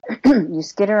on. You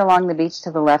skitter along the beach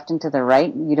to the left and to the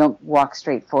right. You don't walk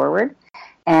straight forward.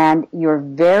 And you're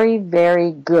very,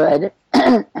 very good,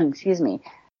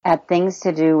 at things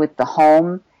to do with the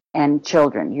home and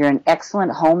children. You're an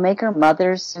excellent homemaker,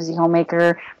 mother, Susie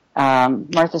Homemaker,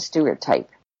 Martha Stewart type.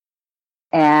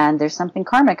 And there's something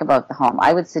karmic about the home.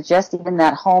 I would suggest even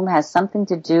that home has something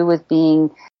to do with being...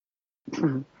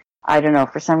 I don't know,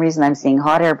 for some reason I'm seeing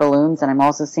hot air balloons and I'm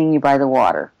also seeing you by the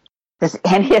water. Does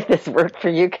any of this work for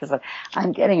you? Because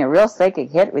I'm getting a real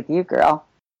psychic hit with you, girl.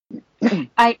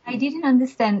 I didn't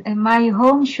understand. My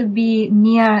home should be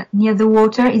near the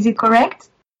water. Is it correct?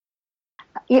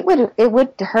 It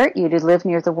would hurt you to live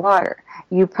near the water.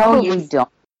 You probably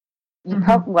don't.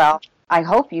 Well, I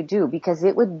hope you do, because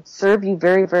it would serve you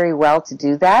very, very well to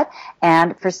do that.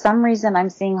 And for some reason I'm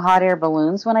seeing hot air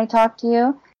balloons when I talk to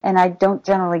you. And I don't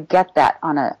generally get that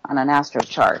on an astro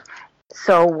chart.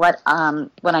 So what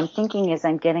I'm thinking is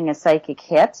I'm getting a psychic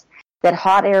hit that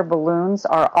hot air balloons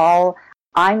are all.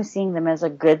 I'm seeing them as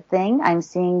a good thing. I'm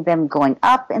seeing them going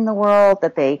up in the world.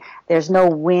 That there's no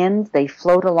wind. They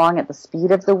float along at the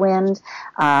speed of the wind.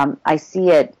 I see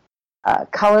it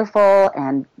colorful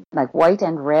and like white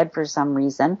and red for some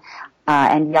reason.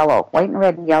 And yellow. White and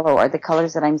red and yellow are the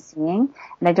colors that I'm seeing.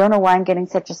 And I don't know why I'm getting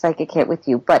such a psychic hit with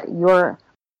you, but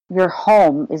your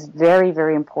home is very,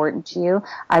 very important to you.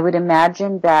 I would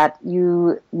imagine that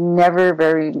you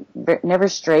never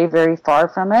stray very far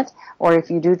from it, or if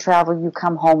you do travel, you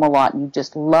come home a lot. You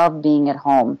just love being at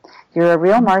home. You're a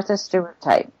real Martha Stewart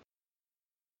type.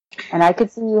 And I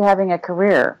could see you having a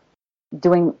career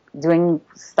doing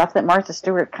stuff that Martha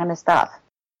Stewart kind of stuff.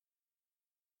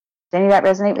 Does any of that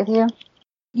resonate with you?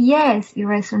 Yes, it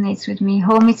resonates with me.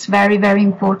 Home is very, very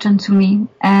important to me.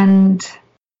 And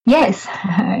yes,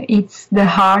 it's the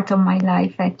heart of my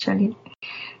life, actually.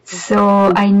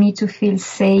 So I need to feel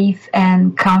safe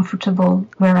and comfortable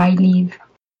where I live.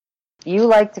 You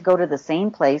like to go to the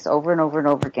same place over and over and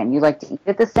over again. You like to eat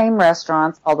at the same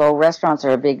restaurants, although restaurants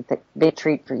are a big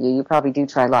treat for you. You probably do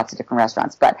try lots of different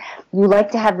restaurants. But you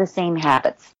like to have the same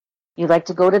habits. You like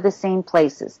to go to the same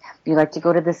places. You like to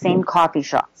go to the same coffee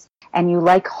shops. And you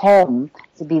like home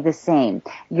to be the same.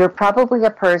 You're probably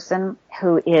a person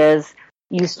who is...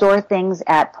 You store things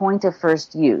at point of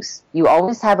first use. You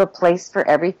always have a place for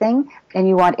everything, and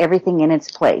you want everything in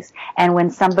its place. And when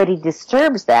somebody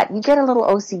disturbs that, you get a little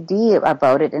OCD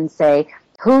about it and say,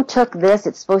 who took this?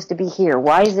 It's supposed to be here.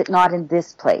 Why is it not in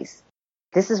this place?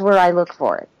 This is where I look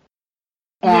for it.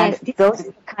 And yes, those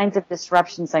are the kinds of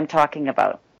disruptions I'm talking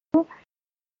about. Well,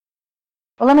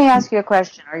 let me ask you a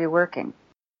question. Are you working?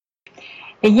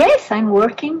 Yes, I'm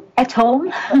working at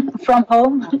home, from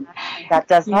home. That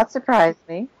does not surprise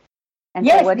me. And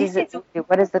yes, so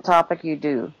what is the topic you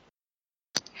do?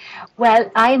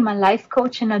 Well, I'm a life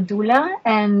coach and a doula,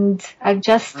 and I've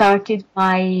just started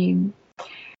my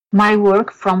my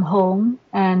work from home,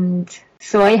 and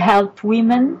so I help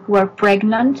women who are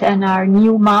pregnant and are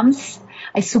new moms.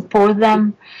 I support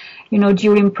them,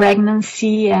 during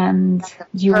pregnancy and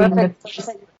during the...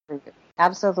 Perfect.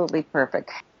 Absolutely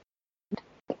perfect.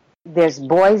 There's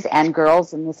boys and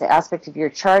girls in this aspect of your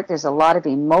chart. There's a lot of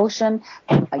emotion.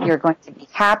 You're going to be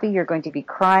happy. You're going to be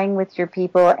crying with your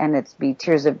people, and it's be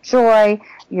tears of joy.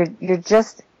 You're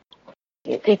just...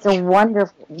 It's a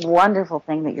wonderful, wonderful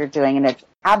thing that you're doing, and it's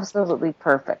absolutely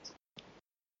perfect.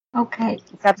 Okay.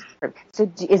 It's absolutely perfect.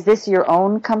 So is this your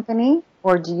own company,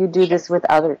 or do you do this with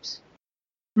others?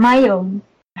 My own.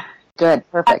 Good,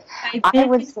 perfect. I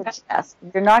would suggest,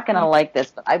 you're not going to like this,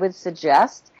 but I would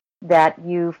suggest that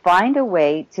you find a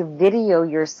way to video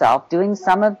yourself doing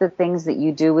some of the things that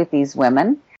you do with these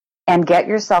women, and get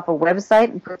yourself a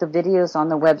website and put the videos on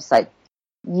the website.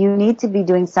 You need to be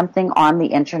doing something on the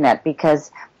internet,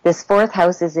 because this fourth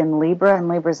house is in Libra, and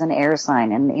Libra is an air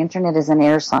sign, and the internet is an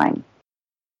air sign.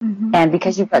 Mm-hmm. And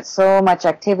because you've got so much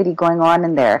activity going on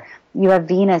in there, you have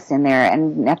Venus in there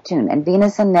and Neptune, and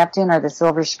Venus and Neptune are the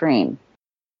silver screen.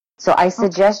 So I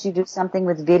suggest you do something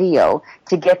with video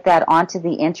to get that onto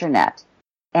the internet,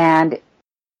 and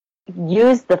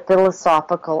use the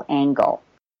philosophical angle.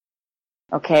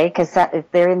 Okay, because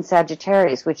they're in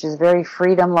Sagittarius, which is very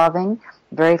freedom-loving,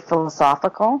 very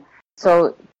philosophical.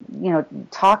 So,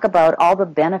 talk about all the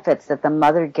benefits that the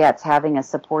mother gets having a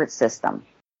support system,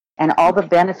 and all the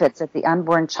benefits that the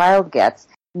unborn child gets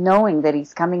knowing that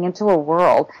he's coming into a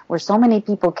world where so many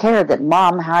people care that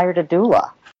mom hired a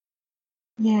doula.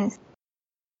 Yes.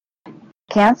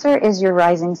 Cancer is your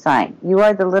rising sign. You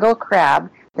are the little crab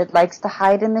that likes to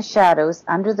hide in the shadows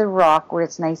under the rock where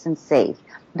it's nice and safe.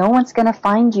 No one's going to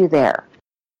find you there.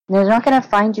 They're not going to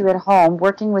find you at home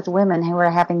working with women who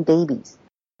are having babies.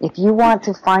 If you want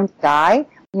to find a guy,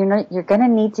 you're going to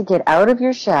need to get out of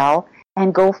your shell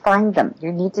and go find them.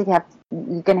 You're going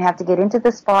to have to get into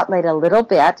the spotlight a little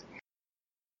bit.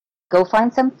 Go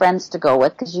find some friends to go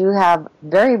with, because you have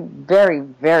very, very,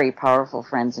 very powerful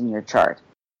friends in your chart.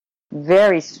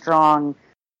 Very strong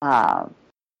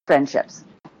friendships.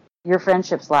 Your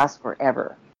friendships last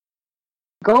forever.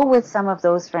 Go with some of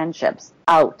those friendships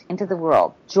out into the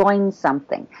world. Join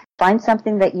something. Find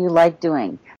something that you like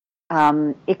doing.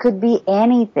 It could be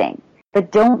anything,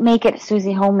 but don't make it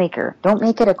Susie Homemaker. Don't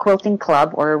make it a quilting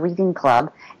club or a reading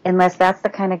club, unless that's the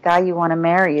kind of guy you want to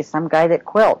marry, is some guy that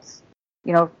quilts.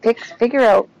 Figure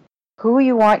out who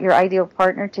you want your ideal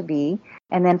partner to be,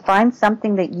 and then find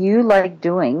something that you like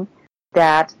doing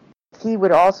that he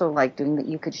would also like doing, that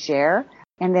you could share.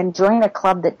 And then join a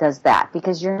club that does that,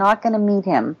 because you're not going to meet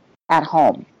him at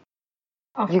home.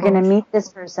 You're going to meet this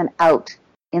person out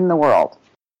in the world.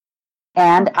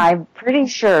 And okay. I'm pretty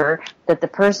sure that the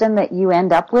person that you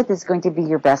end up with is going to be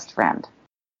your best friend.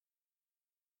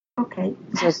 Okay.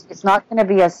 So it's not going to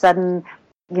be a sudden,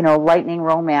 lightning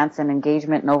romance and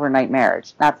engagement and overnight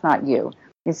marriage. That's not you.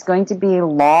 It's going to be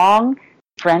long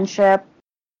friendship,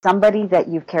 somebody that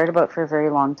you've cared about for a very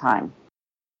long time.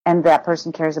 And that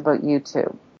person cares about you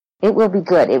too. It will be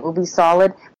good. It will be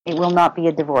solid. It will not be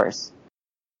a divorce.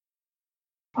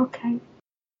 Okay.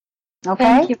 Okay?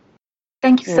 Thank you.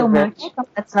 Thank you so much.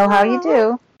 Let's know how you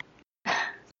do.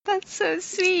 That's so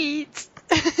sweet.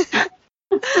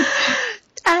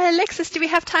 Lexis, do we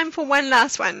have time for one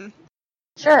last one?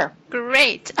 Sure.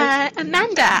 Great.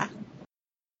 Amanda.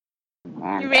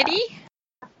 You ready?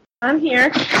 I'm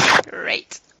here.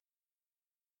 Great.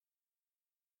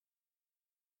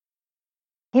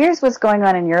 Here's what's going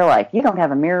on in your life. You don't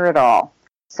have a mirror at all.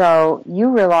 So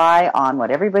you rely on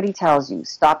what everybody tells you.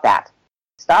 Stop that.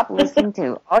 Stop listening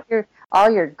to all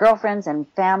your girlfriends and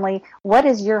family. What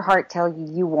does your heart tell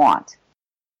you want?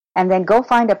 And then go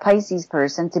find a Pisces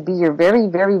person to be your very,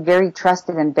 very, very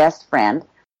trusted and best friend.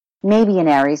 Maybe an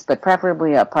Aries, but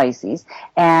preferably a Pisces.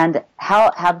 And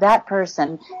have that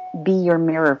person be your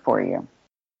mirror for you.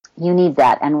 You need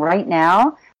that. And right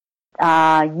now,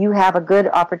 you have a good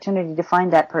opportunity to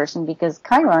find that person, because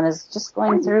Chiron is just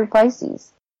going through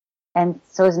Pisces. And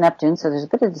so is Neptune, so there's a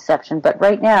bit of deception. But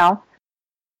right now,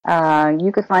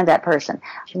 you could find that person.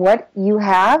 What you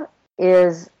have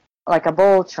is like a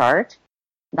bowl chart,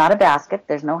 not a basket.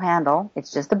 There's no handle.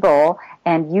 It's just a bowl.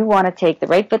 And you want to take the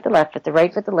right foot, the left foot, the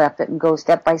right foot, the left foot, and go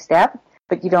step by step.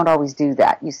 But you don't always do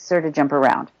that. You sort of jump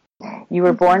around. You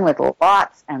were born with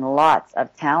lots and lots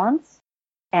of talents.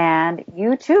 And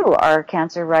you, too, are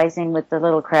Cancer rising with the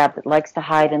little crab that likes to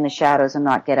hide in the shadows and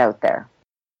not get out there.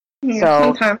 Yeah, so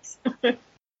sometimes.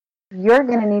 You're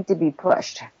going to need to be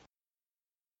pushed.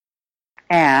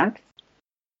 And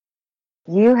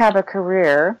you have a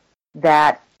career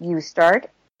that you start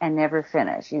and never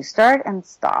finish. You start and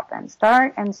stop and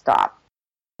start and stop.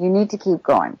 You need to keep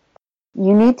going.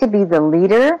 You need to be the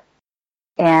leader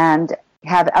and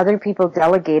have other people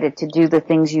delegated to do the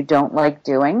things you don't like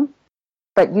doing,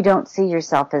 but you don't see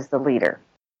yourself as the leader.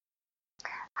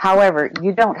 However,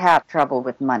 you don't have trouble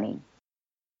with money.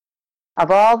 Of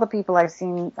all the people I've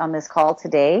seen on this call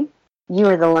today, you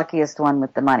are the luckiest one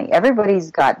with the money.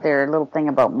 Everybody's got their little thing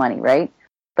about money, right?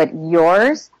 But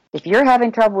yours, if you're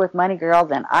having trouble with money, girl,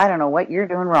 then I don't know what you're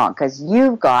doing wrong, because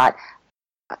you've got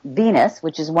Venus,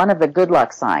 which is one of the good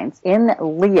luck signs, in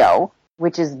Leo,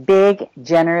 which is big,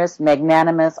 generous,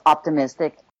 magnanimous,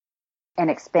 optimistic, and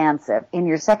expansive, in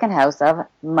your second house of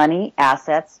money,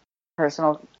 assets,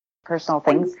 personal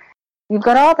things. You've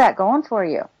got all that going for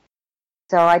you.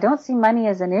 So I don't see money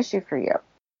as an issue for you.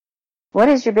 What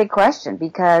is your big question?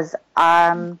 Because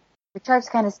your chart's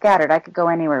kind of scattered. I could go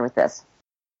anywhere with this.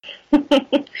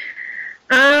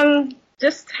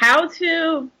 Just how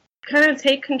to kind of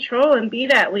take control and be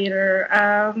that leader.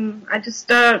 I just,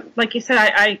 like you said,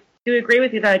 I do agree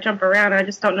with you that I jump around. I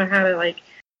just don't know how to, like,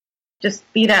 just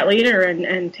be that leader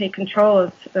and take control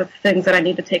of things that I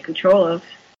need to take control of.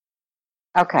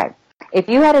 Okay. If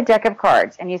you had a deck of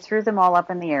cards and you threw them all up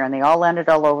in the air and they all landed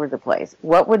all over the place,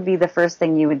 what would be the first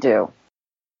thing you would do?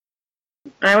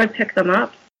 I would pick them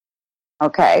up.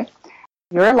 Okay.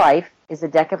 Your life is a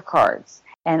deck of cards,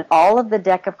 and all of the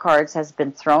deck of cards has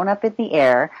been thrown up in the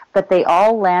air, but they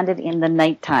all landed in the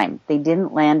nighttime. They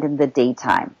didn't land in the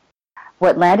daytime.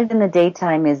 What landed in the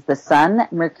daytime is the Sun,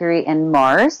 Mercury, and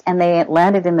Mars, and they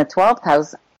landed in the 12th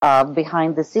house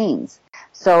behind the scenes.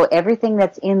 So everything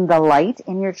that's in the light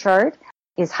in your chart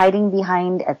is hiding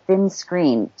behind a thin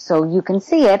screen. So you can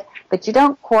see it, but you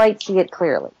don't quite see it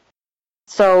clearly.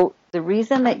 So the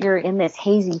reason that you're in this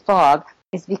hazy fog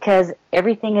is because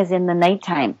everything is in the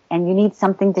nighttime, and you need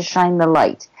something to shine the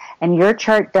light. And your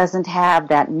chart doesn't have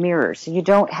that mirror, so you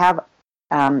don't have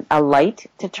a light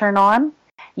to turn on.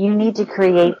 You need to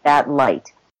create that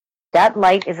light. That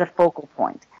light is a focal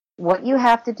point. What you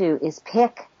have to do is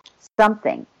pick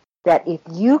something that let's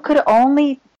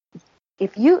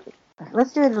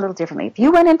do it a little differently. If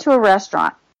you went into a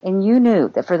restaurant and you knew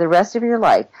that for the rest of your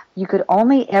life you could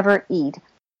only ever eat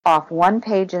off one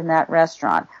page in that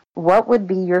restaurant, what would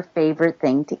be your favorite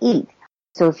thing to eat?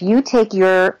 So if you take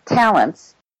your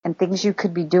talents and things you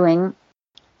could be doing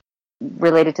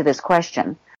related to this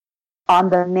question, on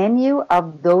the menu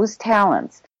of those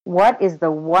talents, what is the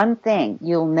one thing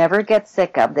you'll never get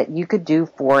sick of that you could do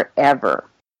forever?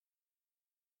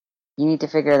 You need to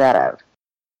figure that out.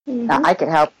 Mm-hmm. Now, I could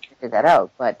help you figure that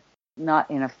out, but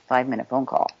not in a 5-minute phone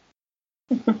call.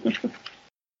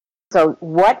 So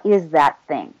what is that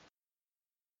thing?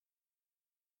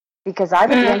 Because I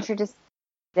would venture to say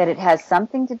that it has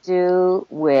something to do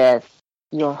with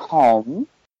your home,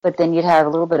 but then you'd have a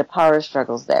little bit of power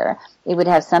struggles there. It would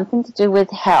have something to do with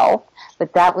health,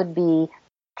 but that would be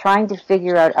trying to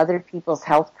figure out other people's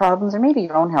health problems, or maybe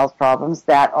your own health problems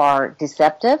that are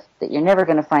deceptive, that you're never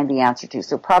going to find the answer to.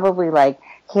 So probably like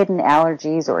hidden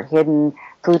allergies or hidden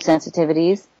food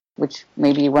sensitivities, which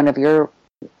may be one of your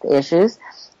issues.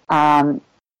 You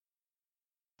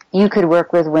could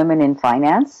work with women in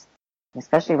finance,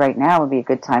 especially right now would be a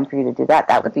good time for you to do that.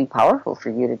 That would be powerful for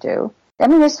you to do. I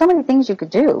mean, there's so many things you could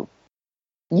do.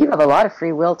 You have a lot of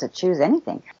free will to choose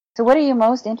anything. So what are you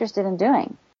most interested in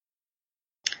doing?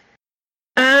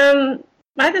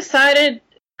 I decided,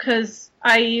 because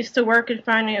I used to work in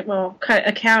finance,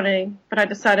 accounting, but I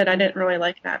decided I didn't really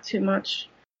like that too much.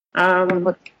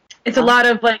 It's a lot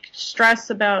of like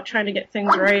stress about trying to get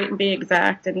things right and be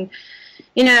exact. And,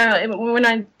 you know, when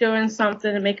I'm doing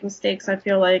something and make mistakes, I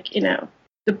feel like, you know,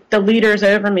 the leaders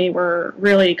over me were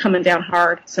really coming down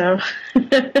hard. So,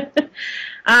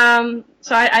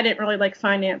 so I didn't really like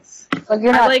finance. Well,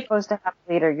 you're not supposed to have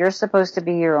a leader. You're supposed to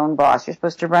be your own boss. You're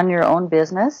supposed to run your own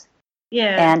business.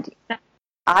 Yeah. And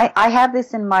I have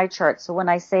this in my chart. So when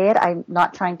I say it, I'm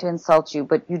not trying to insult you,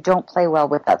 but you don't play well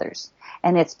with others.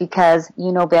 And it's because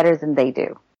you know better than they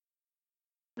do.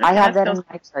 Okay, I have that in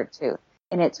my chart too.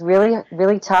 And it's really,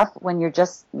 really tough when you're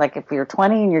just, like if you're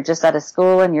 20 and you're just out of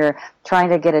school and you're trying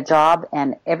to get a job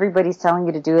and everybody's telling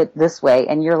you to do it this way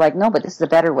and you're like, no, but this is a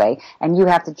better way. And you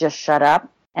have to just shut up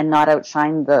and not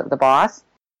outshine the boss.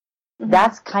 Mm-hmm.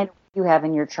 That's kind of what you have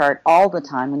in your chart all the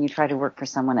time when you try to work for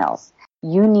someone else.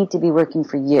 You need to be working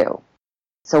for you.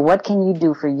 So what can you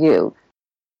do for you?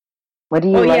 What do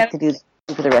you like to do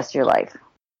for the rest of your life?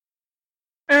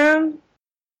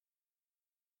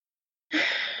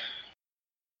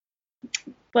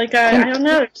 Like, I don't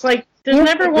know. It's like, there's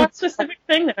never one specific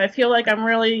thing that I feel like I'm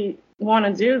really want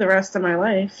to do the rest of my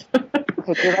life.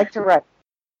 Okay, do you like to write?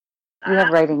 You have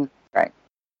writing, right?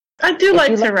 I do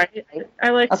like to write. I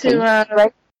like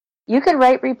to... You could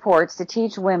write reports to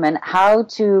teach women how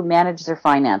to manage their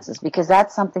finances, because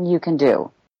that's something you can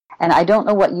do. And I don't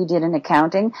know what you did in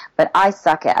accounting, but I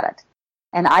suck at it.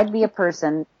 And I'd be a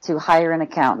person to hire an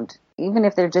accountant, even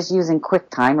if they're just using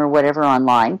QuickTime or whatever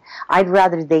online. I'd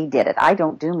rather they did it. I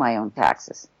don't do my own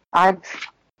taxes.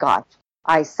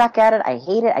 I suck at it. I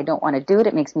hate it. I don't want to do it.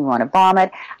 It makes me want to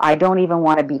vomit. I don't even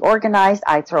want to be organized.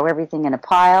 I throw everything in a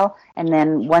pile, and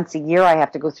then once a year I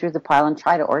have to go through the pile and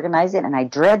try to organize it, and I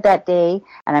dread that day,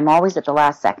 and I'm always at the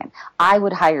last second. I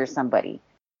would hire somebody.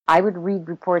 I would read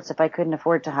reports if I couldn't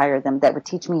afford to hire them that would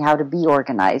teach me how to be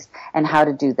organized and how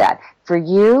to do that. For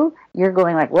you, you're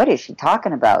going like, what is she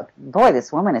talking about? Boy,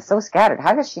 this woman is so scattered.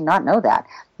 How does she not know that?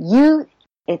 You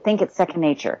think it's second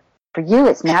nature. For you,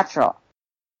 it's natural.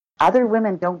 Other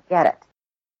women don't get it.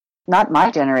 Not my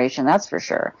generation, that's for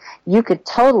sure. You could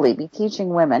totally be teaching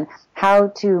women how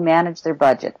to manage their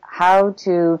budget, how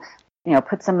to,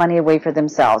 put some money away for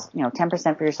themselves,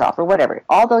 10% for yourself or whatever.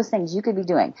 All those things you could be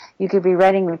doing. You could be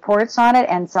writing reports on it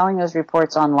and selling those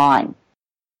reports online.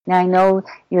 Now, I know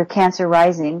you're Cancer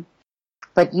rising,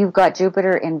 but you've got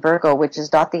Jupiter in Virgo, which is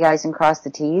dot the I's and cross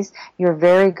the T's. You're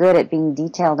very good at being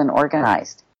detailed and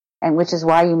organized, and which is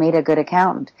why you made a good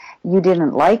accountant. You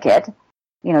didn't like it.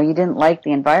 You didn't like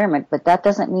the environment, but that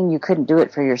doesn't mean you couldn't do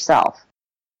it for yourself.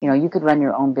 You could run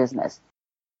your own business.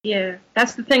 Yeah,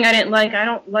 that's the thing I didn't like. I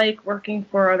don't like working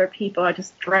for other people. I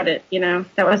just dread it,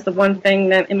 That was the one thing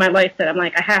that in my life that I'm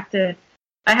like, I have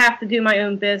to do my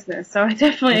own business. So I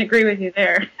definitely agree with you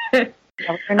there. I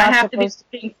have to do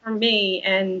something for me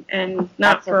and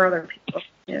not for other people.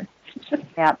 Yeah.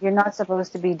 Yeah, you're not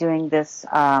supposed to be doing this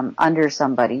under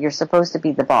somebody. You're supposed to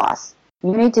be the boss.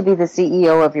 You need to be the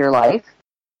CEO of your life.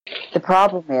 The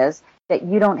problem is that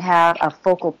you don't have a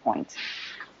focal point.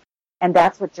 And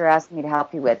that's what you're asking me to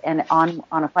help you with. And on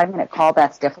a 5-minute call,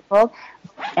 that's difficult.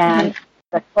 And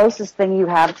the closest thing you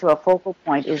have to a focal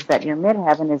point is that your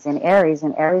midheaven is in Aries,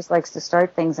 and Aries likes to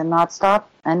start things and not stop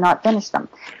and not finish them.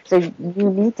 So you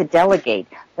need to delegate,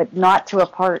 but not to a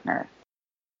partner.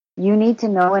 You need to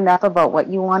know enough about what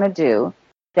you want to do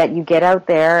that you get out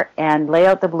there and lay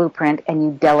out the blueprint and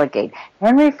you delegate.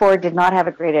 Henry Ford did not have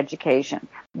a great education,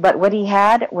 but what he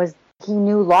had was he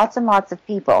knew lots and lots of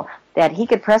people that he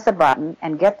could press a button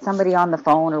and get somebody on the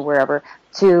phone or wherever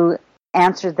to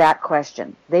answer that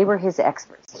question. They were his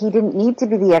experts. He didn't need to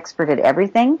be the expert at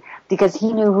everything because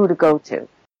he knew who to go to.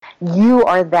 You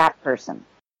are that person.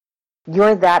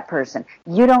 You're that person.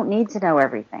 You don't need to know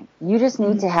everything. You just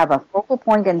need to have a focal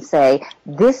point and say,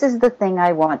 this is the thing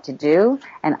I want to do,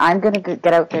 and I'm going to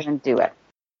get out there and do it.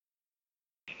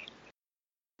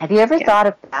 Have you ever thought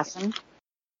of fashion?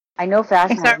 I know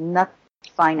fashion has nothing to do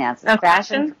with finances.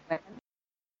 Fashion for women.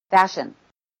 Fashion.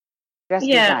 Dress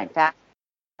design. Fashion.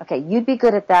 Okay, you'd be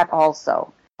good at that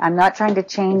also. I'm not trying to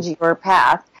change your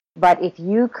path, but if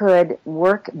you could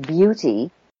work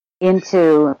beauty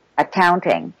into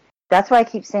accounting, that's why I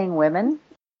keep saying women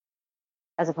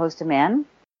as opposed to men.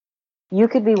 You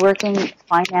could be working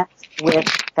finance with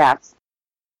fashion.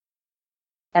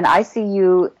 And I see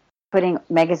you putting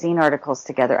magazine articles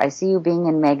together. I see you being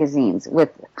in magazines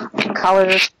with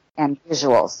colors and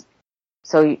visuals.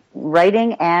 So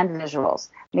writing and visuals,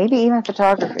 maybe even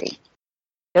photography.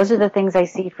 Those are the things I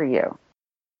see for you.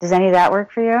 Does any of that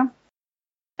work for you?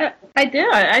 I do.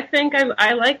 I think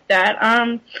I like that.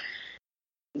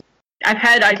 I've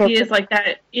had ideas like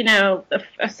that,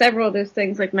 several of those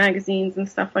things like magazines and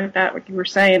stuff like that, like you were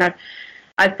saying.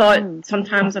 I thought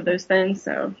sometimes of those things,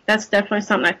 so that's definitely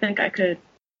something I think I could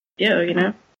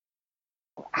do,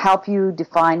 Help you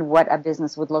define what a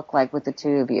business would look like with the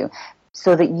two of you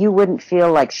so that you wouldn't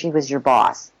feel like she was your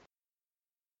boss.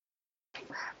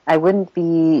 I wouldn't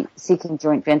be seeking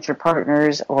joint venture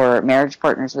partners or marriage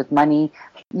partners with money.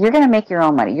 You're going to make your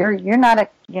own money. You're not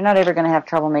ever going to have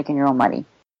trouble making your own money.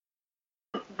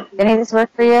 Any of this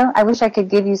work for you? I wish I could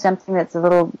give you something that's a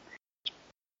little,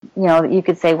 that you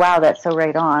could say, wow, that's so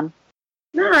right on.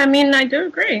 No, I mean, I do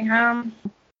agree.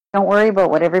 Don't worry about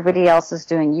what everybody else is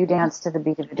doing. You dance to the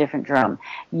beat of a different drum.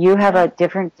 You have a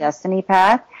different destiny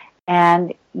path,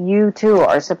 and you, too,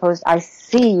 are supposed... I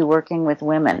see you working with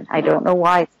women. I don't know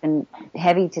why it's been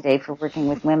heavy today for working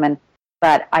with women,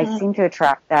 but I seem to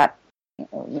attract that,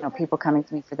 people coming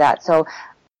to me for that. So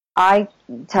I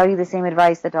tell you the same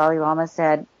advice that Dalai Lama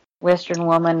said, Western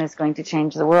woman is going to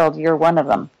change the world. You're one of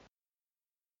them.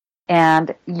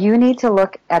 And you need to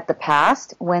look at the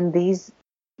past when these,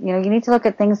 you need to look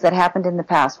at things that happened in the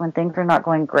past when things are not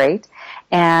going great.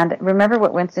 And remember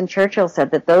what Winston Churchill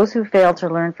said, that those who fail to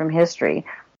learn from history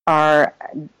are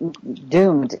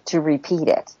doomed to repeat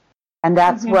it. And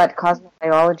that's what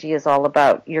cosmobiology is all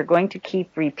about. You're going to keep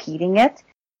repeating it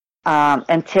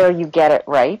until you get it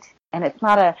right. And it's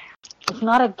not a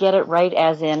get it right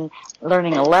as in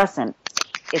learning a lesson.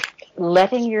 It's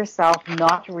letting yourself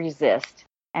not resist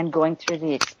and going through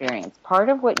the experience. Part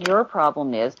of what your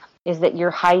problem is that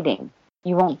you're hiding.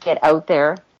 You won't get out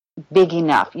there big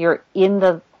enough. You're in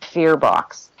the fear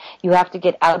box. You have to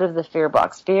get out of the fear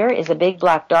box. Fear is a big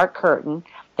black dark curtain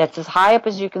that's as high up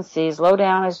as you can see, as low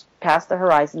down as past the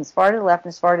horizon, as far to the left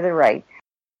and as far to the right.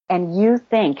 And you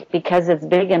think, because it's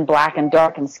big and black and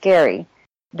dark and scary,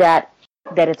 that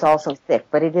it's also thick,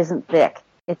 but it isn't thick.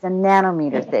 It's a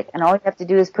nanometer thick, and all you have to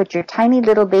do is put your tiny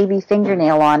little baby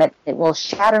fingernail on it. It will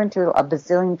shatter into a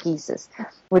bazillion pieces,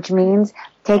 which means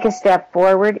take a step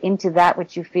forward into that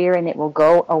which you fear, and it will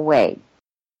go away.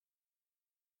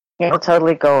 It will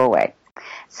totally go away.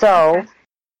 So,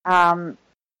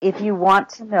 if you want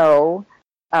to know,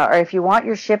 or if you want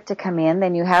your ship to come in,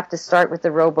 then you have to start with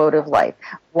the rowboat of life.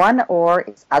 One oar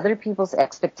is other people's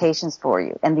expectations for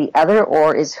you, and the other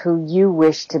oar is who you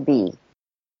wish to be.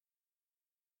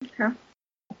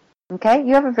 Okay?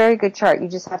 You have a very good chart. You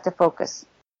just have to focus.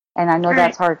 And I know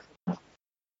that's hard.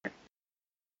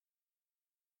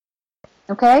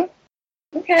 Okay?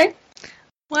 Okay.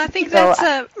 Well, I think that's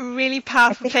a really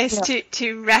powerful place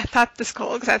to wrap up this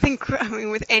call, because I think,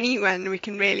 with anyone, we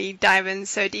can really dive in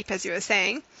so deep, as you were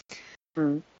saying.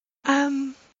 Wow.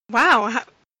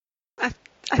 I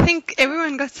think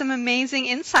everyone got some amazing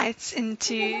insights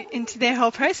into their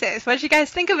whole process. What did you guys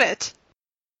think of it?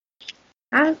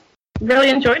 I really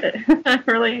enjoyed it. It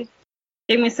really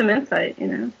gave me some insight,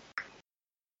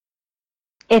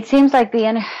 It seems like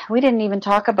we didn't even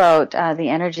talk about the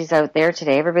energies out there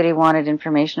today. Everybody wanted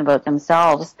information about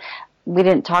themselves. We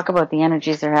didn't talk about the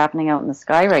energies that are happening out in the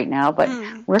sky right now, but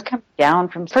we're coming down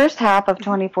from first half of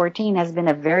 2014 has been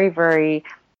a very, very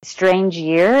strange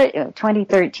year.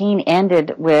 2013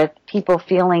 ended with people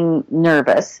feeling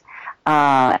nervous,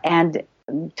 and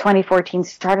 2014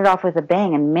 started off with a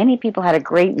bang, and many people had a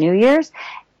great New Year's,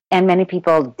 and many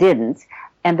people didn't.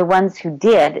 And the ones who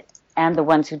did and the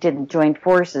ones who didn't joined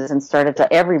forces and started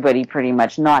to everybody pretty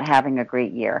much not having a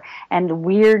great year. And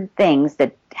weird things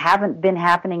that haven't been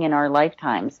happening in our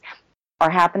lifetimes are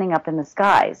happening up in the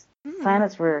skies.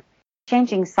 Planets were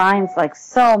changing signs, like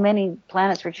so many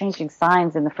planets were changing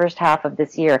signs in the first half of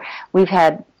this year. We've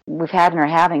had and are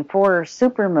having 4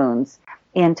 supermoons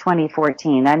in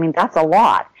 2014. I mean, that's a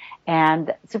lot.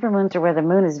 And supermoons are where the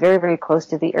moon is very, very close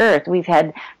to the Earth. We've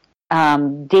had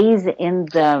days in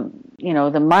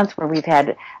the month where we've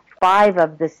had 5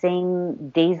 of the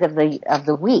same days of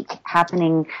the week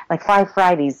happening, like 5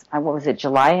 Fridays. What was it?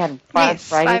 July had 5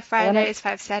 Fridays. 5 Fridays,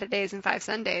 5 Saturdays, and 5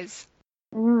 Sundays.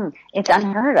 It's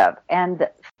unheard of. And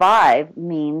 5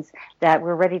 means that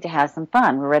we're ready to have some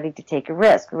fun. We're ready to take a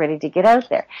risk. We're ready to get out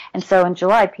there. And so in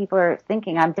July, people are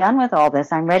thinking, I'm done with all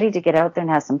this. I'm ready to get out there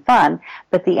and have some fun.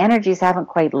 But the energies haven't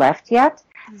quite left yet.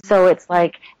 So it's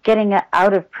like getting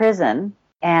out of prison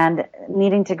and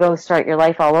needing to go start your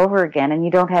life all over again, and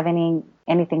you don't have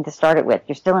anything to start it with.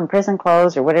 You're still in prison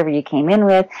clothes or whatever you came in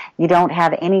with. You don't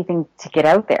have anything to get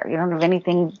out there. You don't have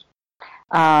anything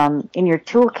in your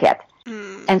toolkit.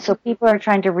 And so people are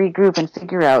trying to regroup and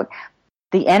figure out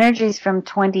the energies from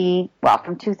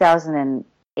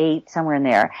 2008, somewhere in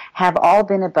there, have all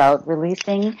been about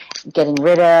releasing, getting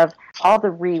rid of all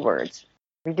the re-words.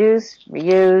 Reduce,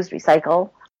 reuse,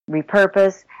 recycle,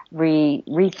 repurpose,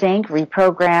 rethink,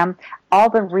 reprogram,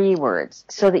 all the re-words,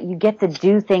 so that you get to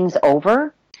do things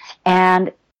over.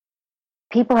 And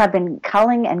people have been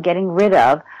culling and getting rid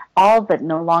of all that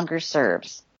no longer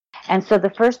serves. And so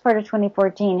the first part of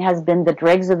 2014 has been the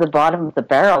dregs of the bottom of the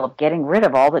barrel of getting rid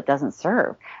of all that doesn't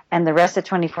serve. And the rest of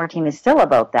 2014 is still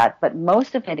about that. But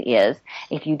most of it is,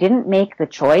 if you didn't make the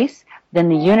choice, then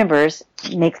the universe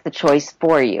makes the choice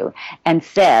for you and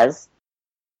says,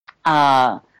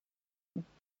 you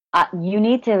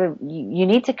need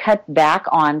to cut back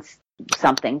on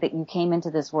something that you came into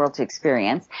this world to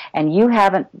experience, and you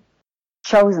haven't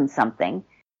chosen something,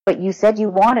 but you said you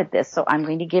wanted this, so I'm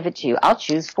going to give it to you. I'll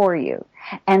choose for you.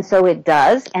 And so it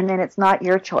does, and then it's not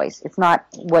your choice. It's not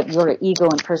what your ego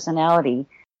and personality,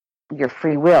 your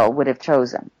free will, would have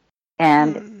chosen.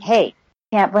 And hey,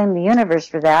 can't blame the universe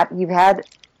for that. You've had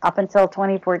up until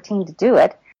 2014 to do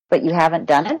it, but you haven't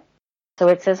done it. So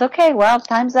it says, okay, well,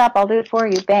 time's up. I'll do it for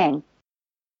you. Bang.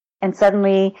 And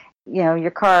suddenly,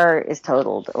 your car is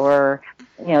totaled, or,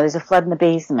 there's a flood in the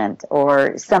basement,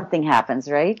 or something happens,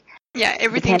 right? Yeah,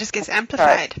 everything just gets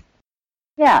amplified.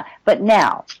 Yeah, but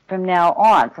from now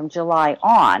on, from July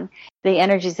on, the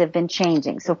energies have been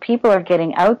changing. So people are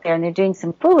getting out there and they're doing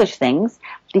some foolish things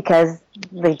because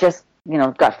they just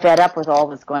got fed up with all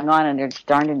that's going on, and they're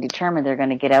darned and determined they're going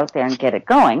to get out there and get it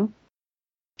going.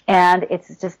 And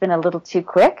it's just been a little too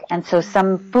quick, and so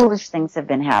some foolish things have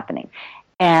been happening.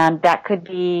 And that could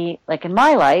be, like in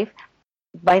my life,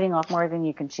 biting off more than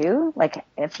you can chew. Like,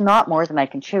 it's not more than I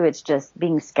can chew, it's just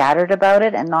being scattered about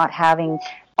it and not having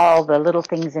all the little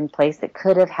things in place that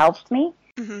could have helped me.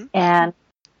 Mm-hmm. And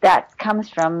that comes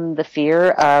from the fear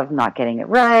of not getting it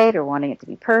right or wanting it to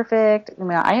be perfect. I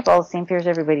mean, I have all the same fears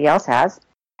everybody else has,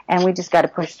 and we just got to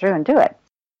push through and do it.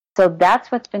 So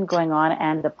that's what's been going on,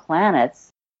 and the planets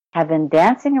have been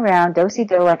dancing around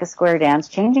do-si-do like a square dance,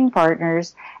 changing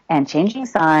partners and changing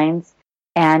signs,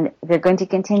 and they're going to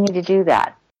continue to do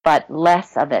that, but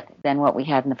less of it than what we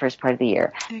had in the first part of the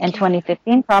year. Okay. And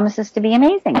 2015 promises to be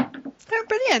amazing. Oh,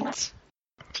 brilliant.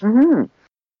 Mm-hmm.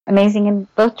 Amazing in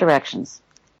both directions.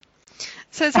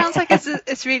 So it sounds like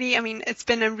it's really, it's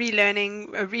been a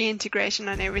relearning, a reintegration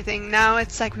on everything. Now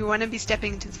it's like we want to be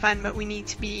stepping into the fun, but we need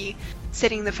to be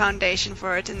setting the foundation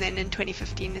for it. And then in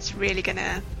 2015, it's really going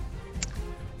to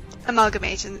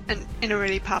amalgamate in a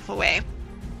really powerful way.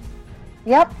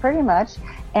 Yep, pretty much.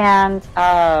 And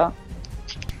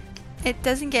it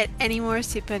doesn't get any more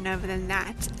supernova than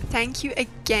that. Thank you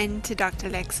again to Dr.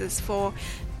 Lexis for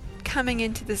coming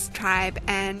into this tribe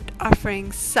and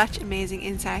offering such amazing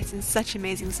insights and such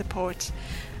amazing support.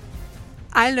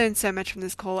 I learned so much from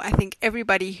this call. I think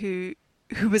everybody who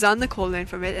was on the call learned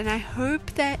from it, and I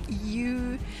hope that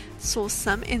you saw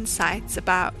some insights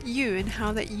about you and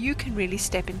how that you can really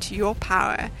step into your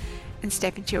power and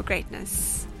step into your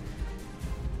greatness.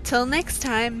 Till next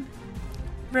time,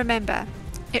 remember,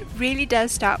 it really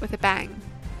does start with a bang,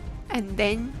 and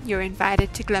then you're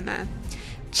invited to glimmer.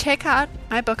 Check out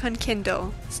my book on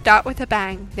Kindle, Start With a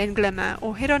Bang, Then Glimmer,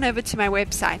 or head on over to my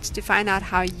website to find out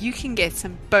how you can get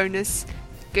some bonus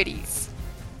goodies.